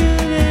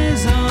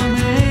millionaires are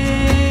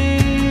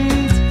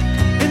made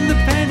in the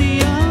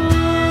Penny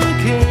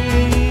Arcade.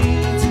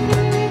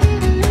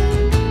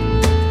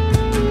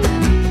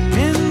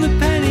 In the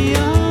Penny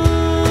Arcade.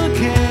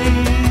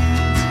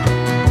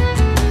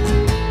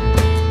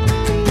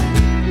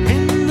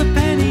 In the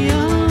Penny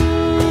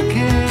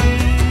Arcade.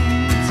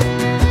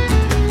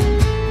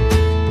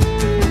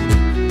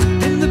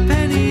 In the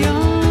Penny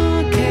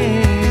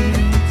Arcade.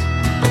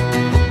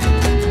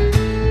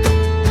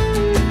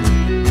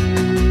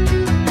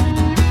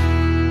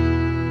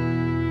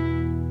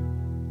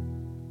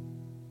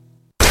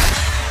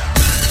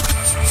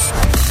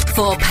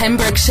 For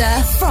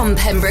Pembrokeshire, from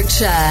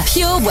Pembrokeshire,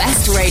 Pure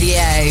West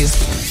Radio.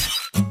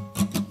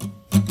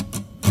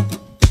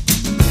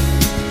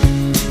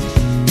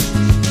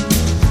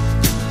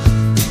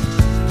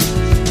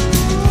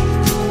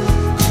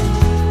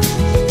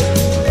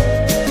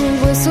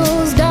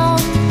 Whistles down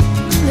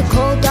the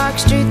cold dark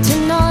street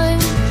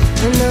tonight,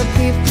 and the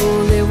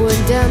people, they were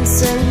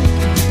dancing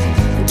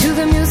to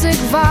the music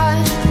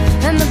vibe.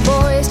 And the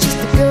boys, just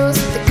the girls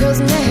with the curls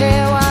in their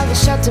hair, while the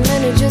shouting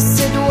men who just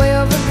sit way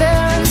over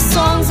there. And the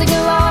songs they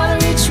get louder,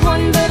 each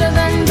one better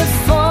than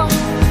before.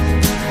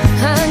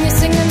 And you're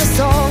singing the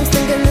songs,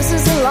 thinking this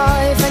is a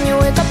life. And you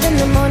wake up in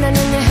the morning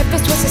and your hip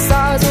is twisted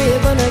sides. Where you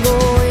gonna go,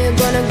 where you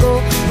gonna go,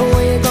 or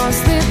where you gonna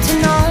sleep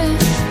tonight?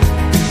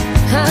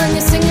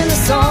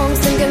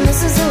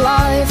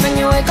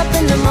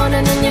 the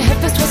morning and your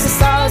hip is towards the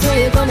stars. Where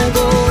you gonna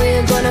go, where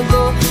you gonna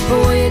go,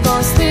 where you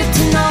gonna sleep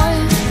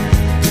tonight,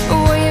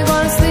 where you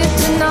gonna sleep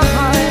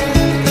tonight.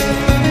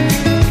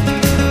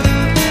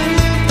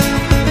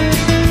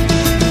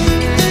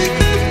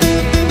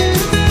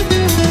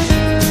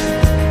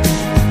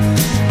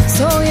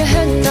 So you're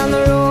heading down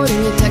the road in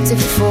your taxi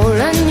for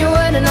 4, and you're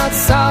waiting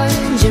outside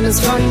Jim's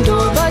front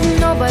door, but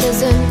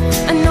nobody's in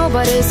and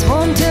nobody's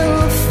home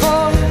till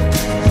 4.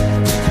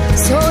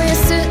 So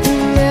you're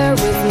sitting there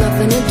with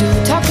nothing to do,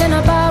 talking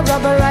about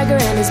Robert Riger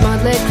and his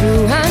motley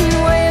crew, and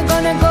where you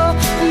gonna go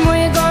and where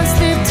you gonna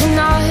sleep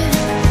tonight.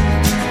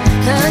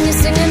 And you're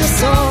singing the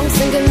song,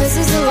 thinking this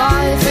is the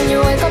life, and you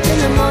wake up in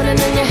the morning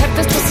and your head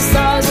feels towards the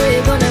stars. Where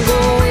you gonna go,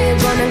 where you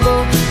gonna go,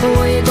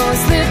 where you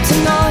gonna sleep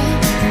tonight.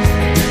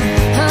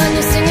 And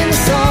you're singing the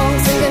song,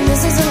 thinking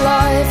this is a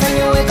life, and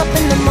you wake up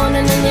in the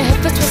morning and your head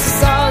feels towards the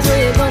stars.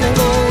 Where you gonna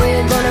go, where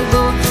you gonna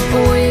go,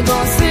 where you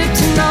gonna sleep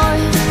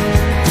tonight,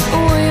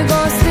 where you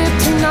gonna sleep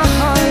tonight.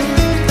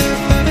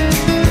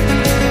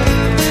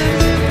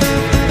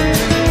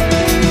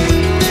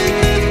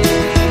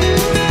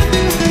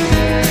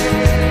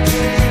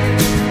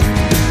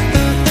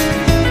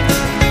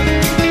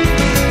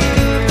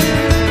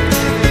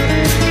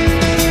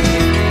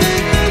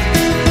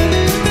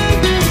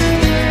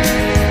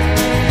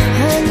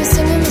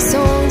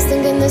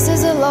 This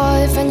is a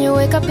life, and you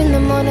wake up in the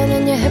morning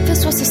and your head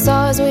feels towards the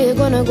stars. Where you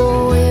gonna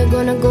go, where you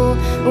gonna go,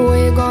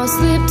 where you gonna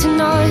sleep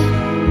tonight.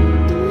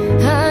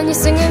 And you're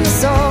singing the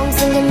song,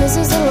 thinking this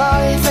is a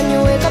life, and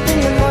you wake up in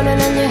the morning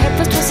and your head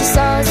feels towards the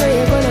stars. Where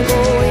you gonna go,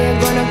 where you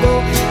gonna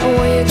go,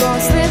 where you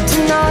gonna sleep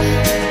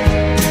tonight.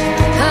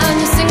 And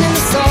you're singing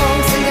the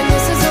song, thinking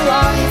this is a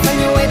life, and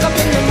you wake up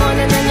in the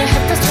morning and your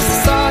head feels towards the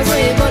stars.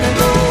 Where you gonna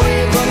go, where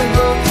you gonna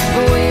go,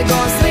 where you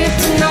gonna sleep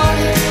tonight.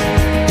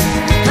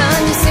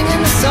 And you're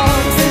singing the song,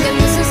 thinking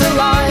this is a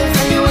life,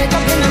 and you wake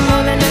up in the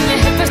morning and your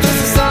head feels towards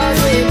the stars.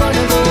 Where you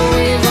gonna go,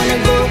 where you gonna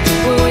go,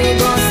 where you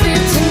gonna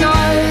sleep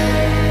tonight,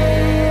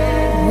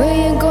 where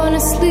you gonna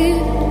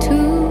sleep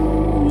tonight.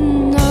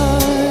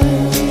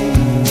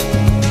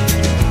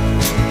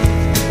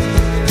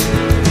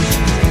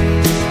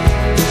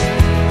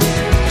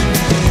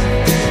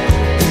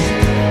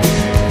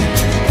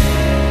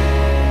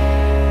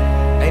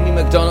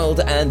 McDonald,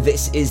 and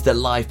This Is the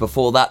Life.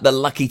 Before that, The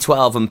Lucky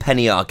 12 and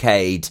Penny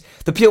Arcade.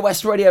 The Pure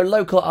West Radio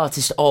Local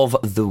Artist of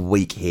the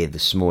Week here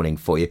this morning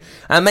for you.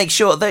 And make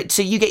sure that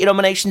you get your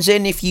nominations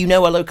in if you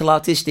know a local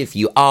artist. If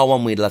you are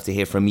one, we'd love to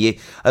hear from you.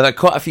 I've had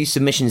quite a few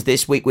submissions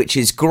this week, which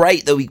is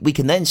great that we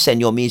can then send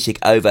your music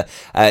over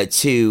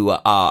to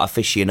our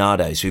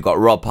aficionados. We've got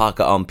Rob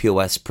Parker on Pure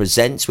West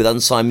Presents with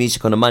unsigned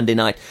music on a Monday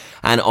night,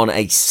 and on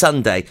a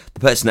Sunday, the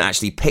person that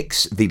actually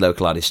picks the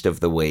local artist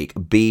of the week,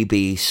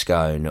 BB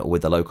Scone,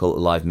 with the local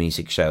live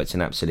music show. It's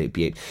an absolute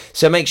beaut.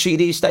 So make sure you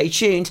do stay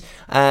tuned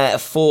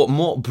for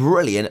more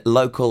brilliant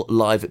local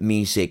live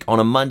music on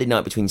a Monday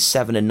night between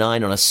 7 and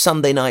 9, on a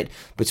Sunday night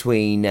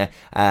between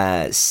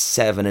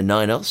 7 and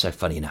 9 also,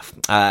 funny enough.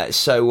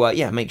 So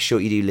make sure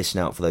you do listen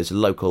out for those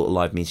local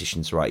live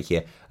musicians right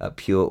here at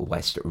Pure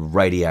West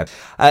Radio.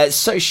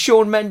 So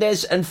Shawn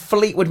Mendes and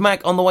Fleetwood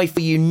Mac on the way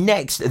for you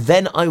next.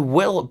 Then I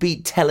will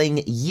be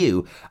telling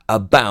you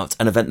about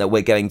an event that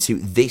we're going to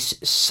this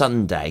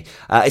Sunday.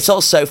 It's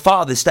also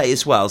Father's Day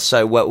as well,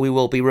 so we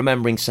will be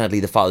remembering, sadly,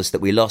 the fathers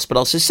that we lost, but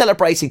also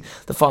celebrating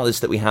the fathers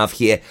that we have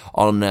here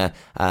on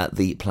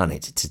the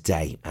planet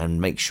today.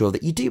 And make sure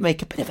that you do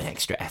make a bit of an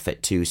extra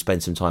effort to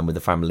spend some time with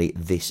the family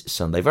this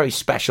Sunday. Very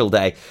special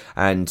day,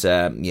 and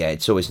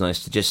it's always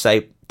nice to just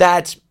say,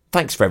 Dad,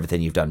 thanks for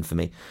everything you've done for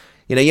me.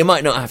 You know, you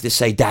might not have to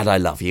say, Dad, I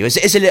love you.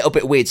 It's a little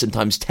bit weird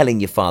sometimes telling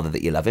your father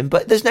that you love him,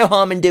 but there's no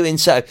harm in doing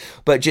so.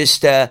 But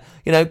just, give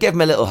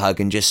him a little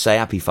hug and just say,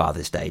 Happy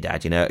Father's Day,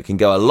 Dad. You know, it can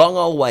go a long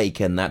old way,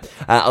 can that?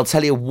 I'll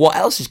tell you what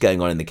else is going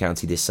on in the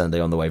county this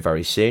Sunday on the way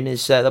very soon.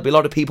 Is there'll be a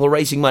lot of people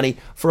raising money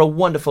for a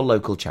wonderful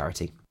local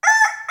charity.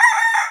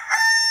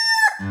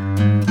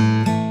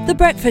 The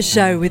Breakfast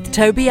Show with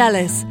Toby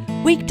Ellis.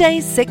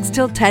 Weekdays 6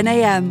 till 10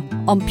 a.m.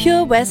 on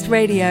Pure West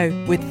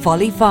Radio with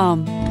Folly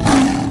Farm.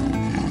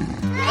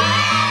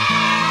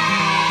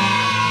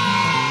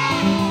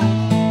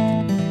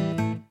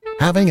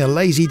 Having a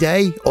lazy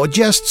day or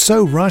just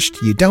so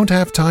rushed you don't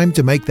have time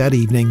to make that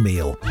evening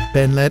meal?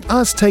 Then let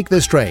us take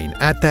the strain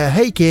at the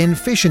Hake Inn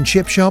Fish and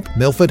Chip Shop,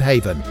 Milford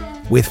Haven.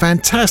 With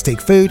fantastic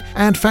food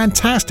and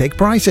fantastic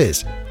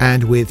prices.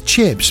 And with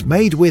chips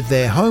made with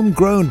their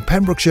homegrown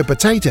Pembrokeshire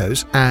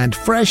potatoes and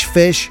fresh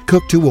fish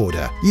cooked to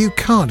order. You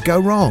can't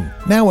go wrong.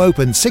 Now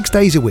open 6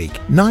 days a week,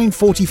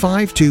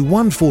 9:45 to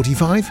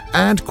 1:45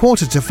 and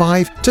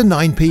 4:45 to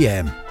 9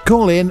 p.m.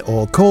 Call in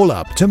or call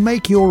up to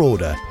make your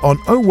order on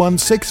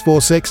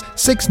 01646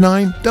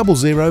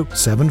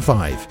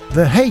 690075.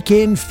 The Hake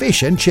Inn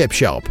Fish and Chip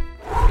Shop.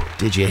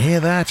 Did you hear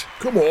that?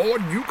 Come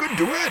on, you can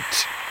do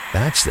it.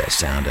 That's the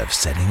sound of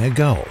setting a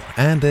goal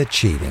and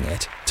achieving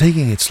it.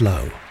 Taking it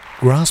slow,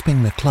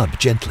 grasping the club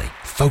gently,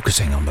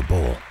 focusing on the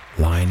ball,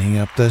 lining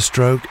up the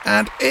stroke,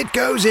 and it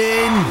goes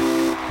in.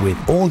 with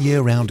all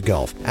year-round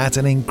golf at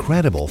an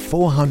incredible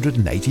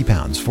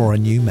 £480 for a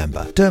new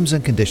member. Terms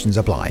and conditions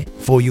apply.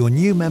 For your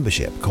new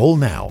membership, call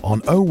now on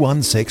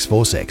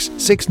 01646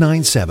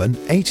 697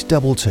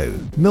 822.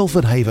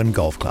 Milford Haven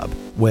Golf Club,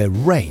 where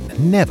rain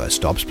never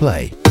stops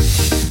play.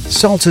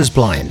 Salters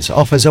Blinds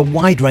offers a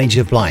wide range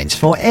of blinds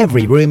for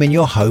every room in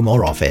your home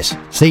or office.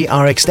 See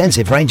our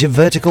extensive range of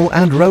vertical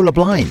and roller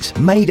blinds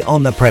made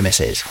on the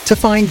premises to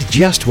find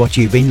just what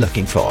you've been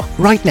looking for.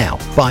 Right now,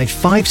 buy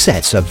 5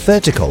 sets of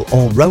vertical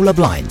or roller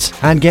blinds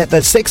and get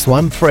the 6th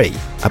one free.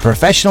 A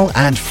professional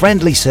and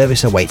friendly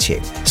service awaits you.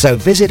 So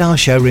visit our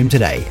showroom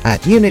today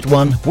at Unit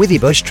 1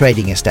 Withybush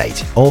Trading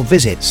Estate or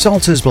visit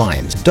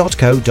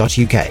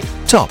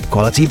saltersblinds.co.uk. Top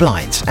quality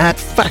blinds at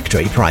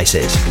factory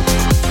prices.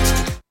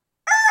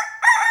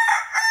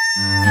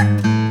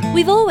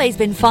 We've always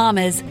been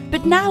farmers,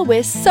 but now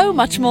we're so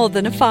much more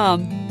than a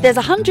farm. There's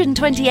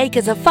 120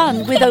 acres of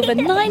fun with over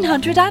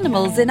 900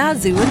 animals in our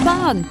zoo and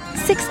barn,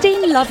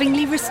 16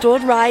 lovingly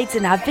restored rides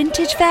in our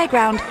vintage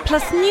fairground,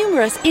 plus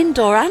numerous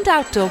indoor and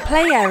outdoor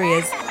play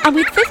areas. And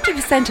with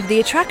 50% of the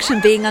attraction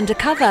being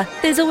undercover,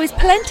 there's always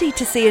plenty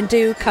to see and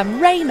do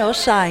come rain or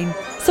shine.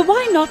 So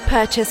why not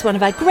purchase one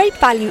of our great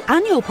value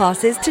annual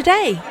passes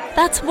today?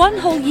 That's 1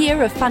 whole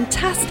year of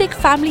fantastic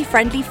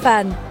family-friendly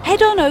fun.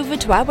 Head on over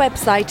to our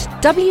website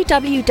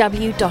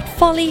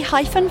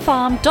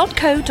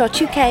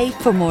www.folly-farm.co.uk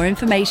for more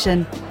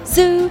information.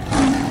 Zoo,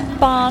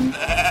 barn,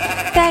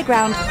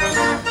 fairground,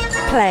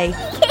 play.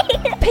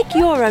 Pick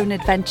your own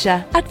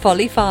adventure at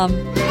Folly Farm.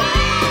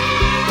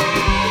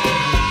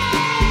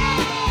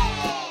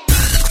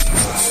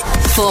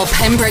 For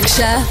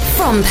Pembrokeshire,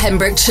 from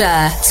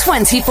Pembrokeshire,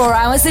 24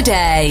 hours a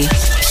day.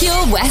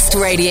 Pure West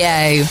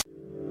Radio.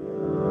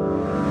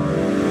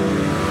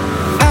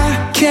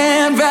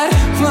 Can't write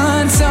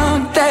one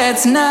song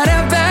that's not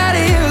about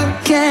you.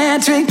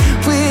 Can't drink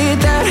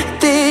without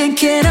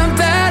thinking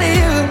about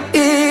you.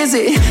 Is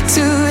it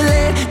too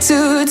late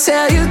to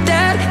tell you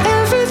that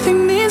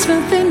everything means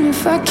nothing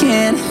if I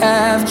can't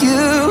have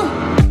you?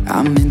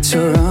 I'm in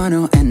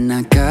Toronto and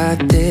I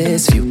got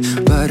this view,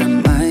 but I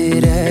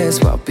might as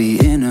well be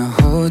in a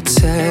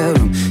hotel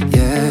room.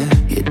 Yeah,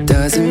 it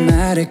doesn't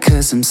matter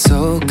 'cause I'm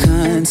so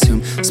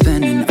consumed,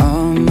 spending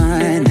all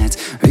my nights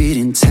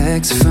reading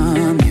texts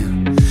from you.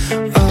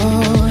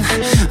 Oh,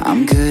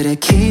 I'm good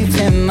at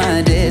keeping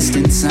my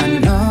distance. I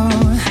know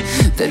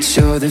that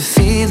you're the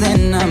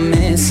feeling I'm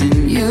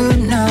missing. You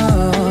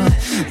know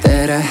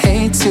that I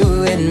hate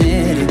to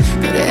admit it,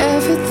 but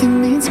everything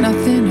means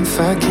nothing if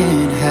I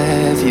can't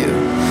have you.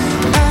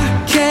 I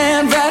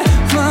can't write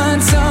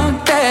one song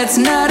that's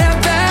not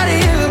about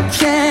you.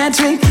 Can't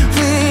drink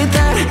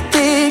without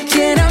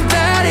thinking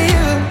about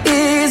you.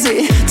 Is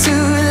it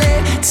too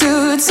late to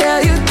tell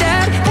you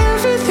that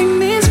everything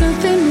means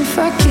nothing if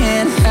I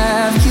can't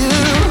have you?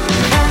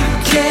 I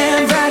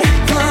can't write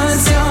one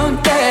song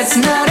that's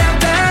not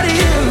about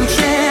you.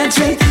 Can't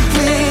drink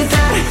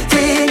without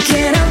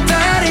thinking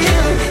about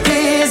you.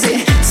 Is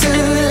it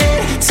too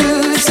late to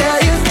tell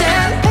you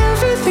that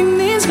everything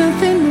means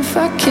nothing if I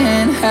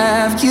can't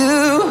have you?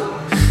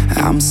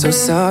 I'm so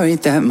sorry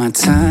that my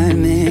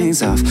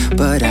timing's off,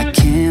 but I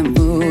can't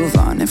move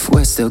on if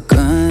we're still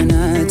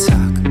gonna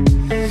talk.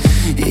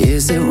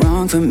 Is it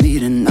wrong for me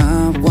to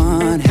not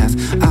want half?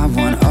 I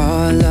want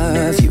all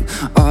of you,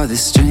 all the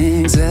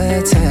strings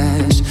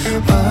attached.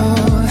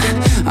 Oh,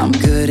 I'm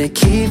good at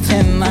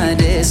keeping my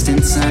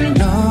distance. I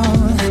know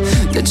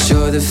that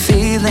you're the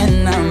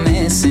feeling I'm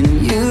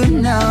missing. You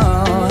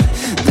know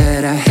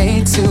that I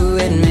hate to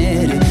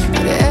admit it,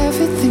 but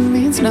everything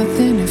means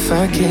nothing if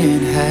I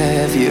can't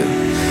have you.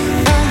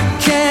 I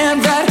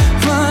can't write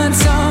one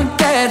song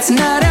that's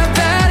not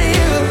about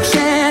you.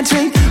 Can't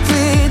drink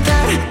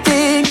without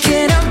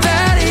thinking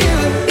about you.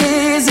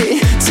 Is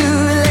it too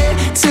late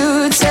to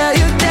tell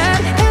you that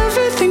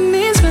everything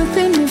means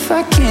nothing if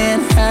I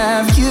can't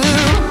have you? I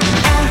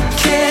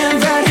can't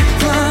write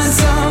one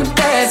song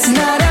that's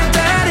not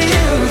about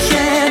you.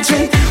 Can't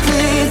drink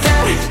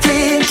without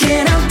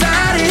thinking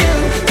about you.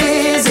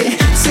 Is it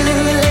too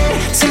late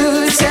to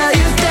tell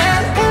you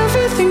that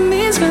everything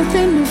means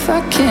nothing if I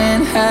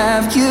can't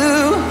have you?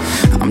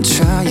 I'm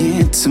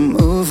trying to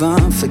move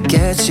on,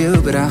 forget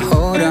you, but I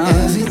hold on.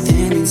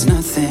 Everything means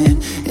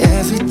nothing,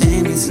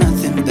 everything means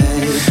nothing,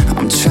 babe.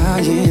 I'm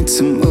trying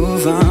to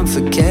move on,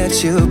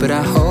 forget you, but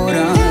I hold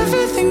on.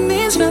 Everything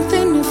means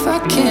nothing if I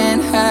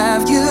can't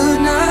have you.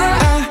 No,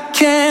 I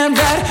can't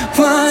write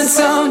one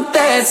song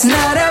that's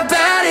not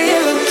about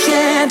you.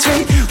 Can't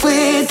drink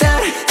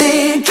without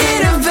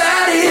thinking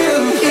about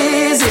you.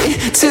 Is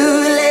it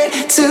too late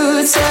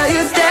to tell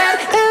you that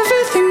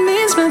everything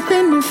means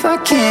nothing if I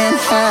can't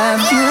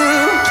have you?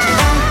 I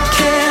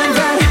can't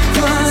write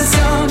one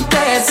song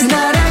that's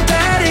not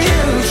about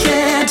you.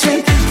 Can't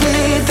drink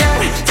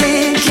without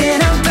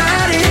thinking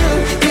about you.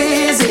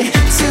 Is it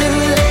too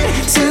late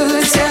to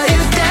tell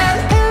you that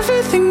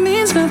everything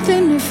means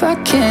nothing if I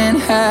can't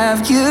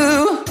have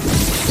you?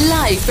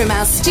 Live from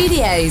our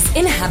studios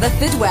in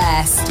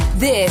Haverfordwest,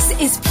 this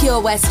is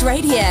Pure West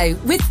Radio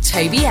with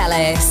Toby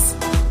Ellis.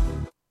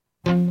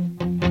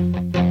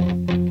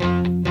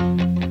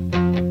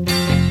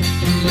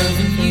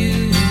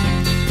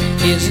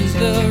 is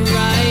the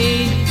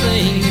right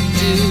thing to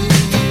do.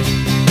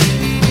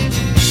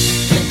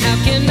 And how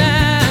can I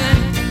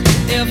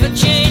ever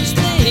change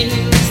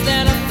things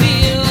that I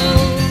feel?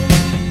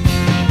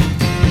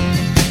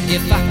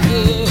 If I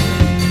could,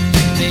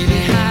 baby,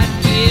 I'd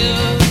give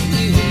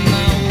you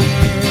my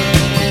world.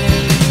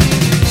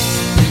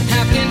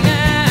 How can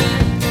I,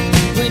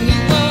 when you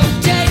won't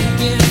take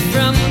it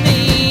from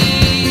me?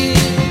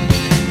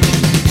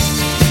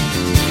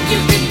 You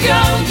can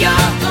go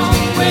your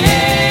own way,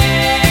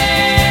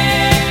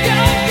 go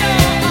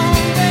your own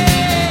way.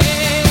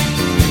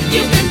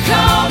 You can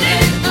call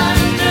it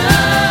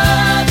another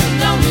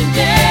lonely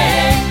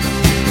day.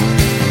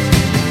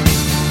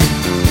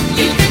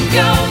 You can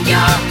go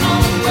your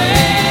own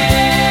way,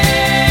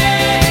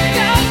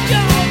 go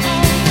your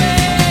own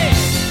way.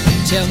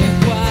 Tell me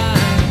why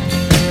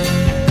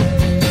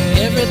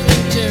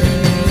everything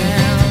turned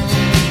around.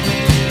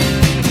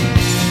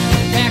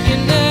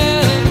 Packing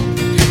up,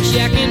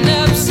 shacking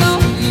up, so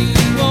you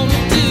won't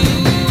do.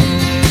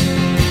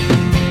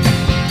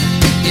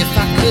 If I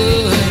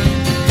could,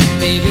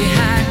 baby,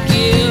 I'd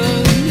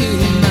give you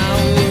my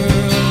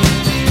world.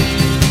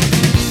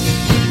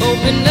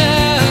 Open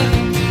up,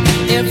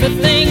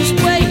 everything's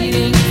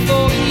waiting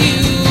for you.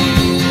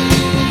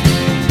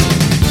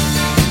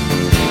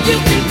 You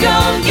can go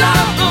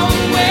your own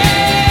way,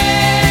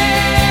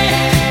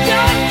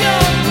 go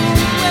your own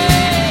way.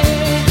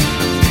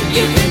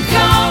 You can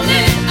call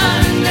it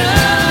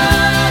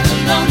another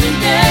lonely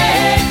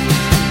day.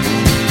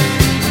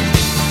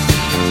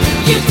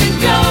 You can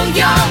go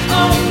your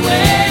own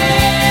way,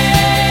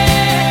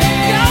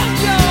 go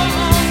your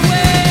own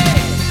way.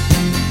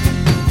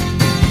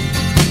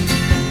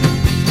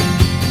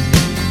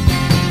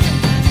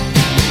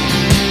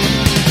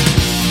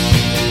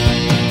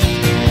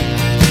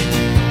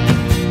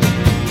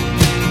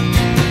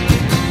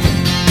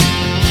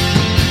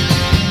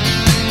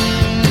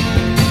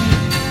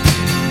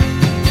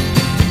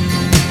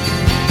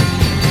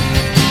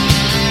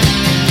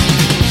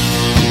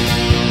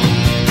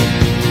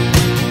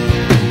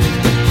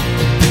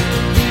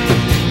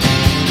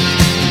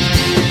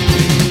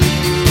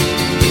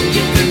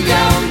 You can go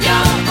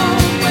your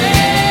own way,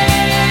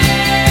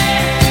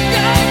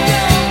 go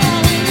your own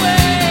way.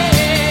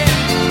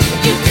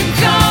 You can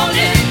call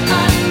it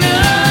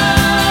another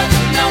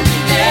lonely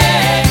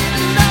day,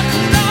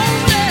 another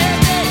lonely day.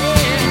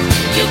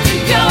 You can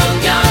go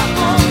your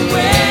own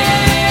way,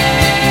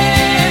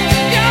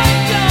 go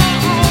your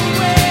own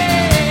way.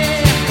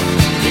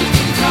 You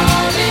can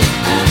call it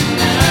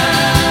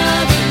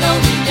another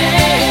lonely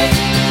day.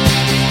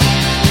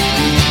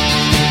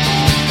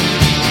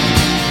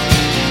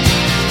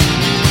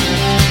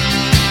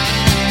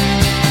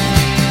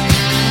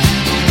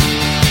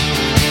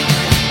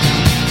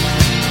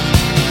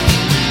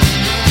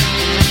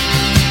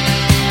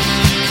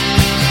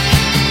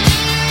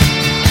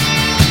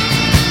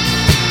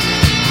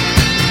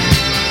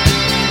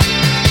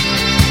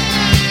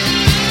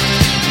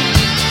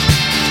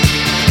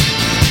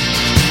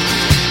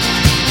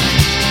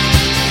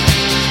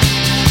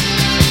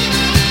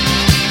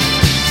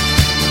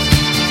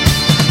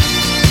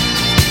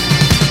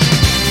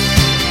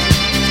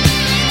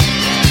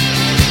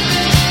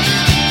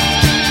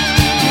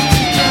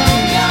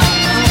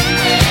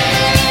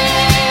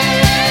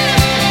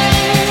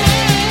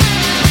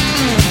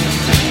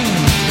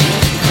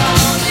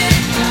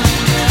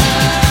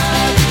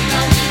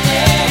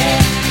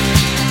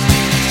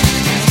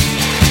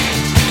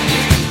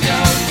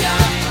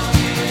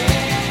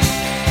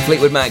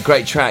 Fleetwood Mac,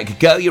 great track.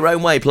 Go Your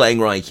Own Way, playing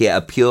right here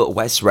at Pure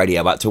West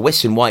Radio. Back to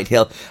Wiston,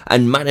 Whitehill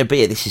and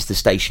Manorbier. This is the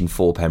station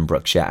for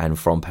Pembrokeshire and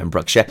from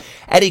Pembrokeshire.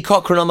 Eddie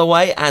Cochran on the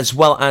way, as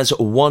well as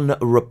One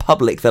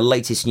Republic. The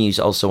latest news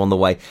also on the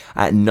way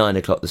at 9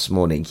 o'clock this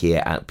morning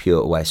here at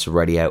Pure West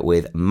Radio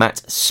with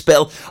Matt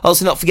Spill.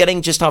 Also not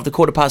forgetting, just after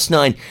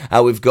 9:15,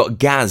 we've got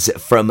Gaz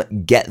from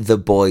Get the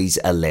Boys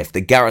a Lift.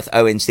 Gareth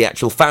Owens, the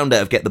actual founder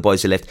of Get the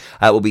Boys a Lift,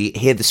 will be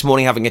here this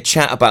morning having a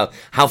chat about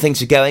how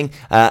things are going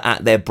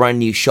at their brand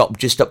new shop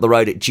just up the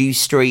road at Dew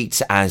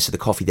Street, as the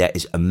coffee there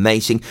is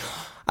amazing.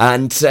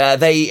 And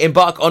they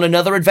embark on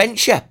another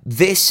adventure.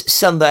 This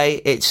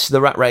Sunday, it's the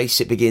Rat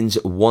Race. It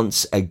begins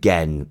once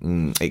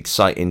again.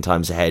 Exciting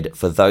times ahead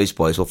for those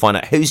boys. We'll find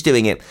out who's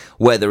doing it,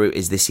 where the route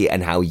is this year,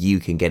 and how you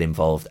can get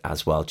involved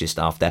as well, just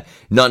after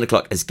 9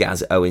 o'clock as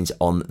Gaz Owens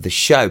on the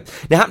show.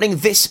 Now, happening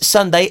this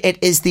Sunday,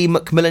 it is the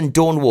Macmillan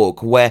Dawn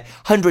Walk, where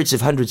hundreds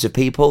of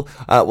people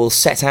will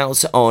set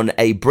out on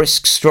a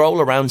brisk stroll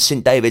around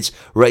St David's,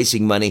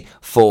 raising money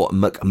for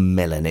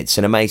Macmillan. It's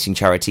an amazing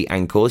charity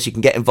and cause. You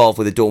can get involved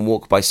with the Dawn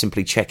Walk by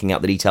simply checking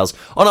out the details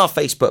on our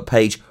Facebook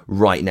page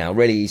right now.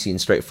 Really easy and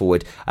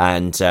straightforward.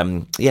 And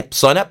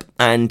sign up.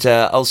 And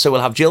also we'll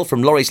have Jill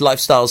from Laurie's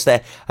Lifestyles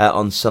there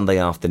on Sunday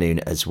afternoon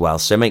as well.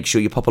 So make sure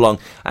you pop along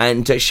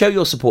and show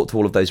your support to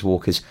all of those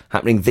walkers.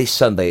 Happening this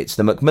Sunday, it's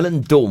the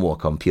Macmillan Dawn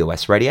Walk on Pure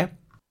West Radio.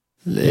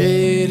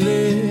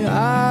 Lately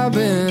I've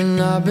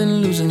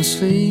been losing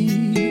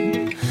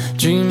sleep,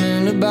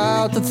 dreaming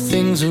about the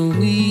things that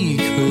we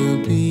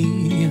could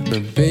be.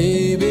 But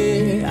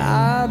baby,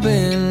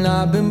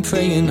 I've been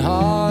praying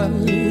hard.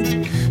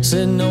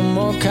 Said no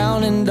more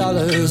counting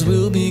dollars,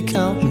 we'll be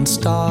counting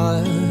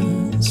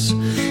stars.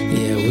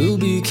 Yeah, we'll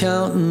be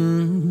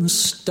counting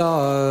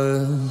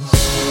stars.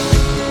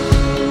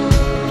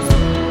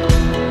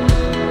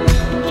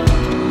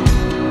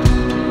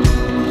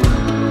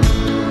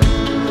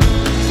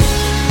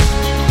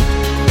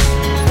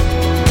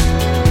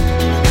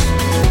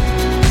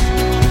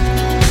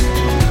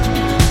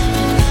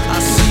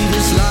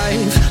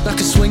 Like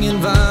a swinging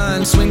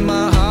vine, swing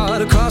my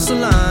heart across the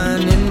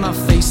line. In my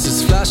face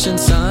is flashing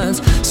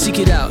signs. Seek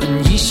it out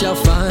and ye shall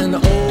find.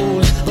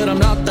 Old, but I'm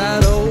not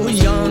that old.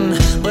 Young,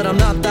 but I'm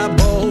not that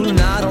bold. And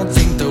I don't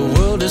think the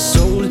world is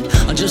sold.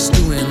 I'm just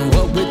doing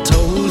what we're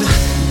told.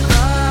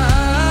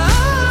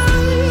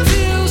 I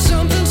feel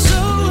something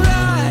so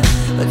right,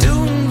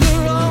 doing the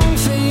wrong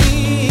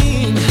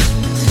thing.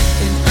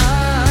 And I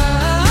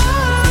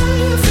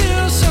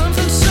feel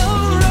something so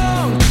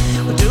wrong,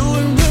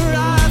 doing the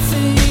right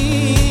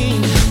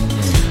thing.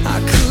 I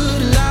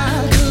could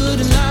lie,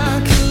 could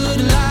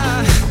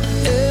lie.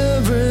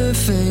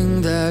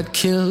 Everything that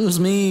kills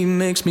me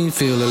makes me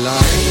feel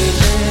alive.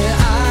 Lately,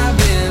 I've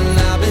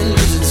been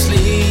losing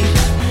sleep,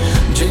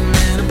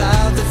 dreaming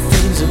about the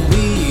things that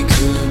we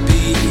could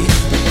be.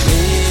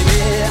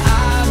 Baby,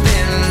 I've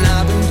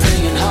been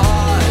praying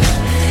hard.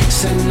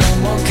 Said no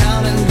more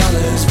counting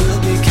dollars,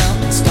 we'll be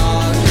counting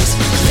stars.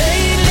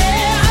 Lately,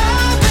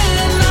 I've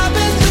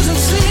been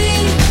losing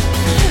sleep,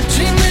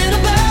 dreaming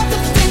about the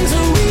things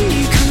that we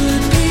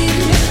could be.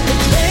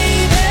 But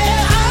baby,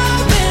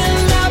 I've been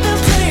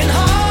praying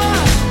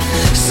hard.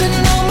 Said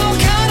no more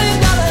counting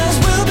dollars,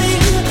 we'll be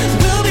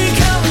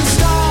counting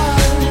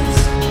stars.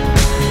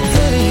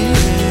 Hey.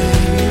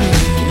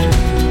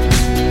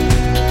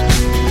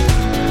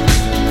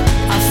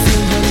 I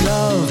feel your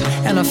love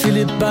and I feel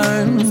it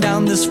burn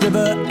down this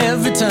river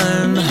every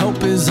turn.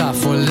 Hope is our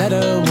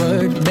four-letter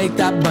word. Make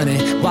that money,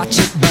 watch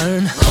it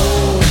burn.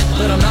 Old,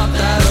 but I'm not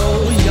that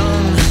old.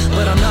 Young,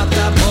 but I'm not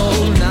that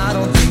bold. And I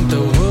don't think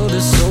the world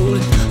is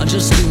sold. I'm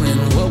just doing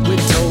what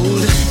we're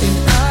told. And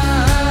I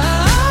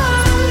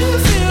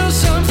feel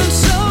something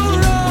so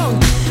wrong.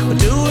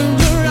 We're doing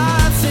the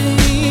right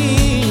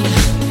thing.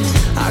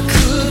 I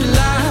could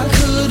lie,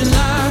 could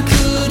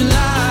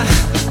lie.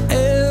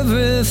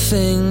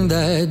 Everything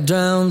that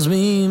drowns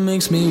me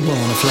makes me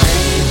wanna fly.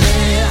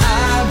 Lately,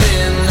 I've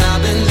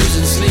been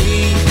losing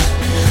sleep,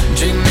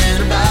 dreaming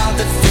about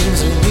the things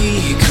that we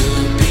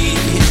could be.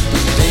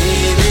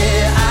 Baby,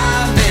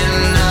 I've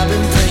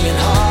been praying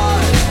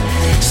hard.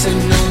 Say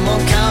no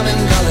more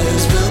counting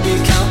dollars, we'll be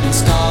counting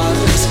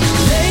stars.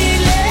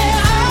 Lately,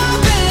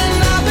 I've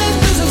been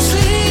losing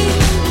sleep,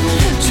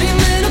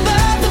 dreaming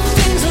about the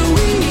things that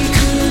we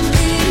could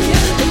be.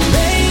 But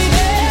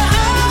baby,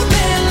 I've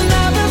been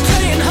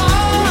praying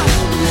hard.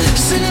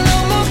 Say no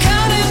more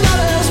counting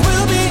dollars,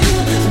 we'll be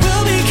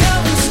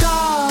counting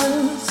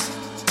stars.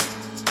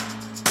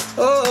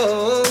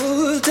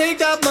 Oh, take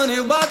that money,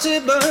 watch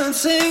it burn,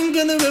 sink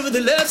in the river,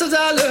 the lessons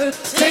I learned.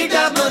 Take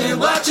that money,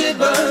 watch it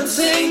burn,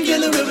 sink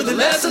in the river, the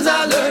lessons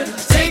I learned.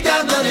 Take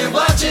that money,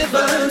 watch it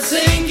burn,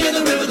 sink in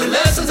the river, the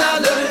lessons I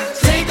learned.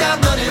 Take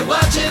that money,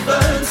 watch it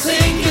burn,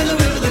 sink in the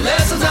river, the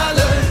lessons I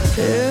learned.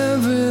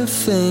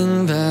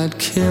 Everything that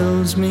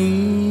kills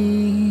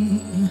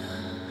me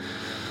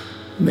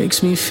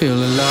makes me feel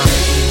alive.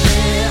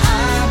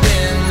 I've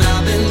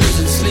been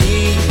losing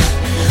sleep,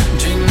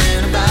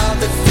 dreaming about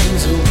the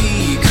things that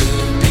we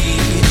could be.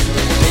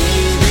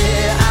 Baby,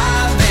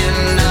 I've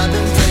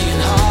been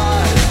praying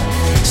hard.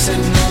 Said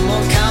no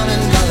more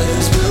counting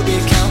dollars, we'll be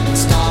counting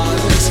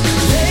stars.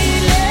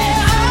 Lately,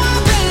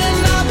 I've been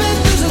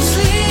losing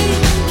sleep,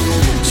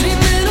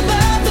 dreaming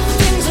about the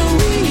things that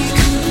we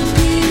could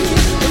be.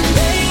 But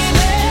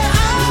baby,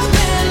 I've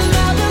been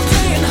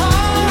praying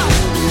hard.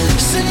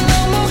 Said no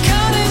more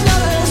counting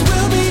dollars,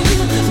 we'll be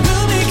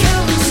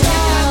counting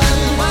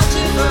stars. Watch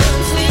it burn,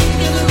 sink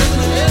in the river,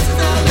 the lessons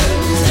I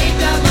learned. Take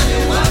that money,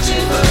 watch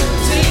it burn,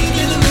 sink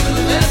in the river,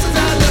 the lessons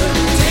I learned.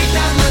 Take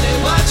that money,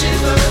 watch it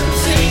burn,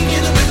 sink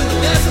in the river, the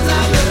lessons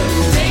I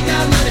learned. Take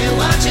that money,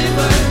 watch it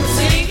burn,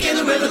 sink in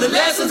the river, the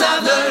lessons I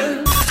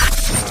learned.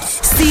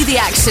 See the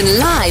action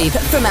live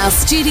from our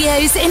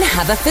studios in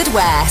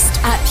Haverfordwest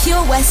at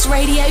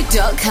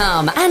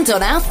purewestradio.com and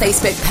on our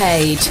Facebook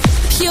page,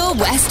 Pure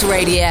West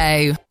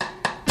Radio.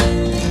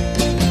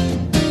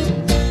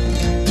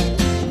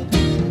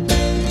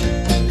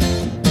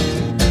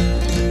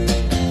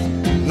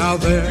 Now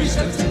there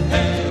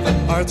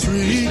are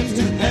 3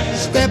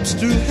 steps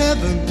to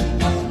heaven.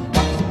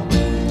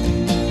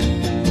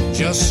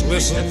 Just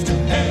listen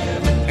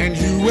and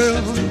you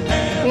will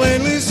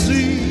plainly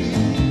see.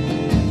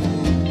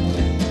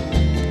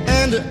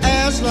 And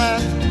as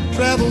life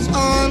travels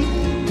on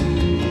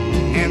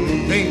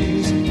and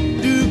things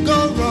do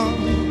go wrong,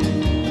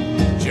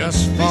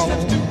 just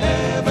follow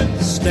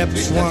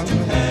steps 1, 2,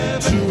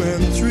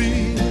 and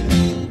 3.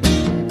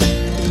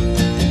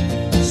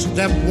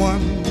 Step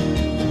 1,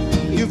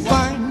 you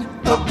find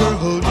a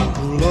girl you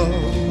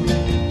love.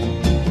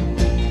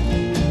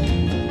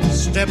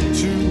 Step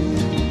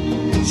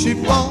 2, she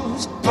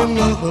falls in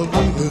love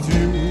with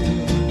you.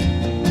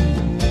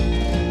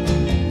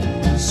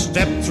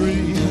 Step 3,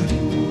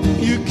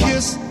 you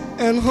kiss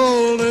and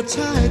hold her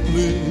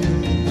tightly.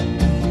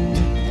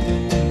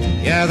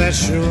 Yeah, that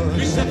sure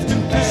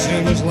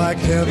seems like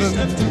heaven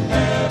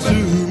to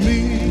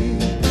me.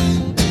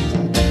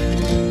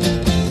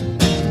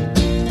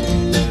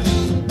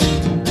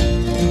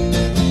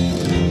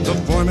 The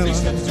formula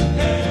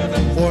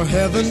for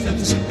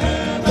heaven's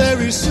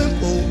very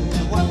simple.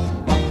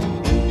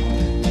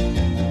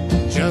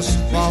 Just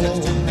follow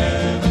the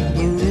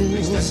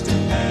rules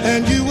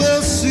and you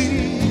will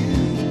see.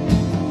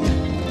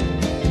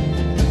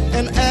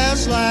 And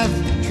as life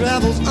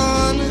travels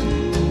on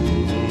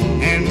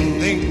and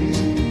things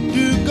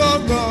do go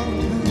wrong,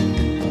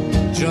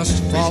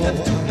 just follow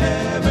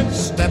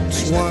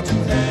steps 1, 2,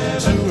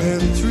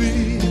 and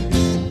 3.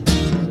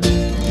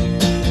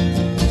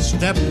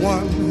 Step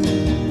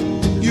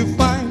 1, you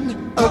find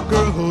a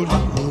girl you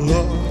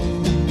love.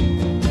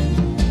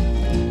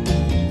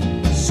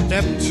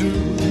 Step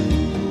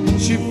 2,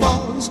 she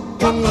falls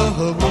in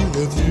love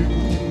with you.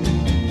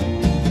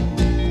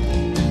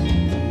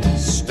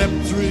 Step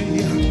 3,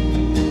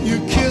 you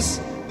kiss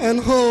and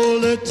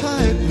hold her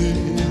tightly.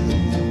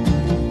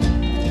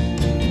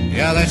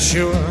 Yeah, that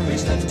sure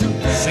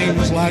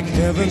seems like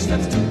heaven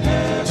to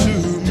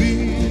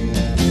me.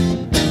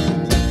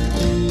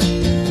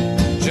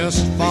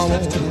 Just follow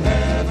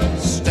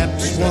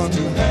steps 1,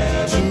 2,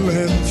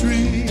 and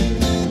 3.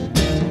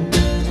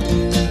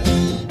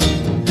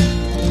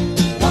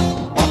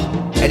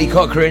 Eddie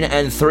Cochran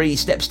and 3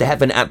 Steps to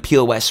Heaven at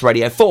Pure West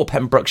Radio for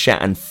Pembrokeshire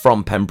and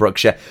from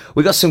Pembrokeshire.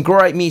 We've got some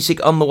great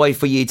music on the way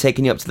for you,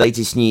 taking you up to the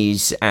latest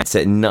news at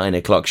 9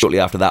 o'clock. Shortly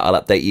after that, I'll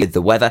update you with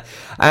the weather.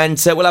 And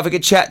we'll have a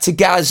good chat to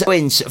Gaz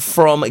Owens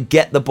from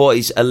Get the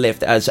Boys a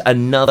Lift as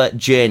another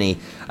journey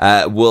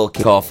will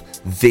kick off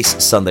this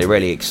Sunday.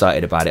 Really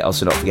excited about it.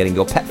 Also not forgetting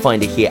your pet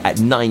finder here at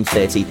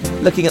 9:30,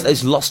 looking at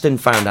those lost and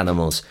found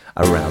animals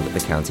around the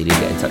county. Do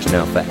get in touch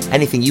now for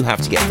anything you have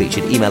to get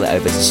featured. Email it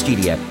over to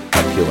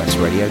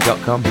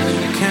studio@purewestradio.com.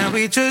 Can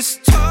we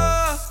just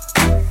talk?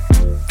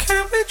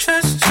 Can we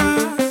just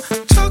talk?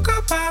 Talk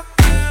about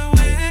where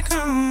we're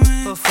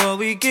going before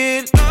we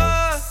get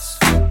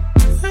lost.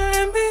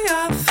 And be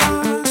our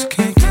thoughts.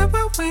 Can't get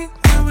what we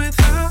want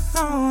without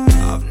knowing.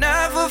 I've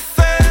never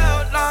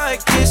felt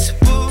like this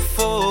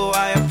before.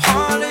 I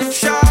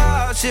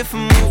apologize if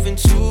I'm moving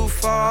too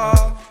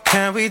far.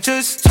 Can we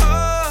just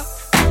talk?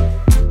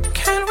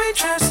 Can we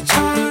just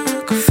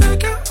talk?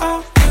 Figure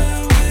out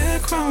where we're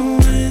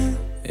growing.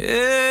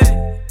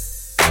 Yeah.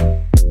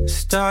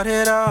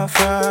 Started off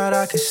right,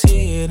 I can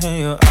see it in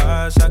your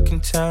eyes. I can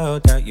tell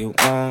that you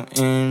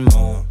wanting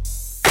more.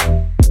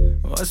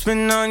 What's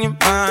been on your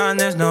mind?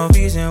 There's no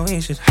reason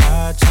we should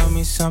hide. Tell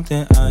me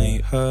something I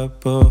ain't heard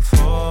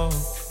before.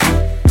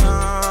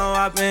 Oh,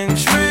 I've been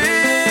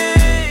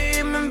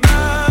dreaming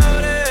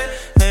about it,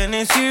 and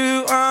it's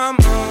you I'm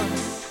on.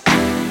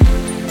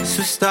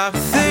 So stop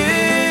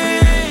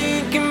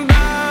thinking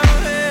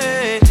about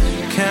it.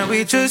 Can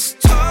we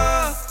just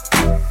talk?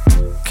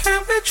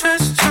 Can we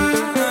just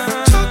talk?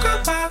 Talk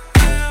about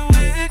where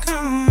we're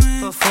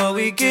going before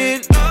we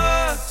get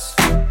lost.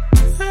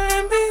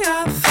 And be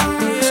our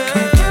thoughts.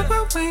 Can't get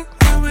what we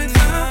want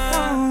without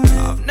knowing.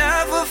 I've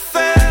never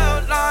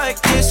felt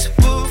like this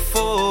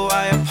before.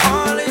 I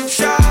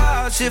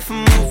apologize if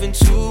I'm moving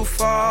too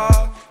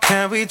far.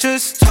 Can we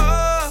just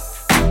talk?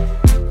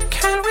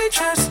 Can we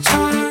just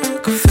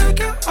talk?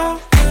 Figure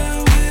out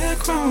where we're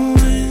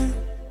growing.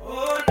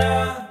 Oh,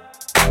 nah.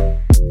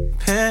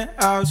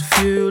 Penthouse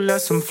view,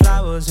 left some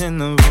flowers in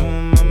the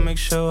room. I'll make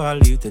sure I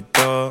leave the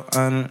door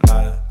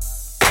unlocked.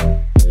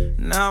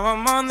 Now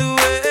I'm on the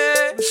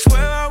way,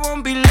 swear I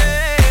won't be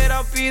late.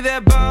 I'll be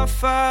there by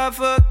 5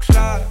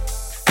 o'clock.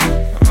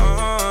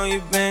 Oh,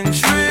 you've been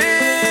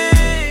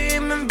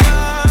dreaming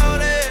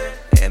about it,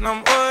 and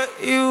I'm what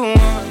you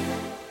want.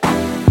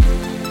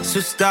 So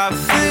stop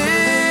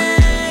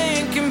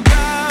thinking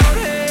about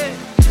it.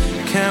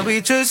 Can we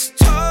just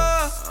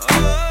talk?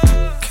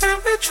 Can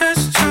we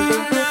just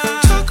talk?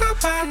 Talk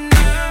about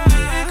where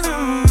we're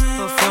going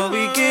before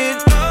we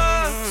get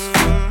lost.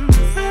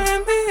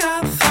 And be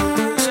our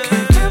thoughts.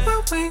 Can't get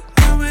what we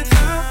want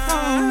without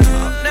knowing.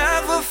 I've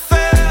never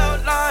felt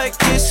like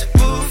this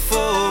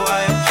before.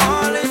 I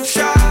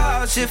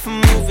apologize if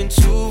I'm moving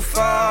too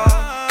far.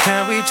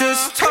 Can we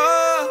just talk?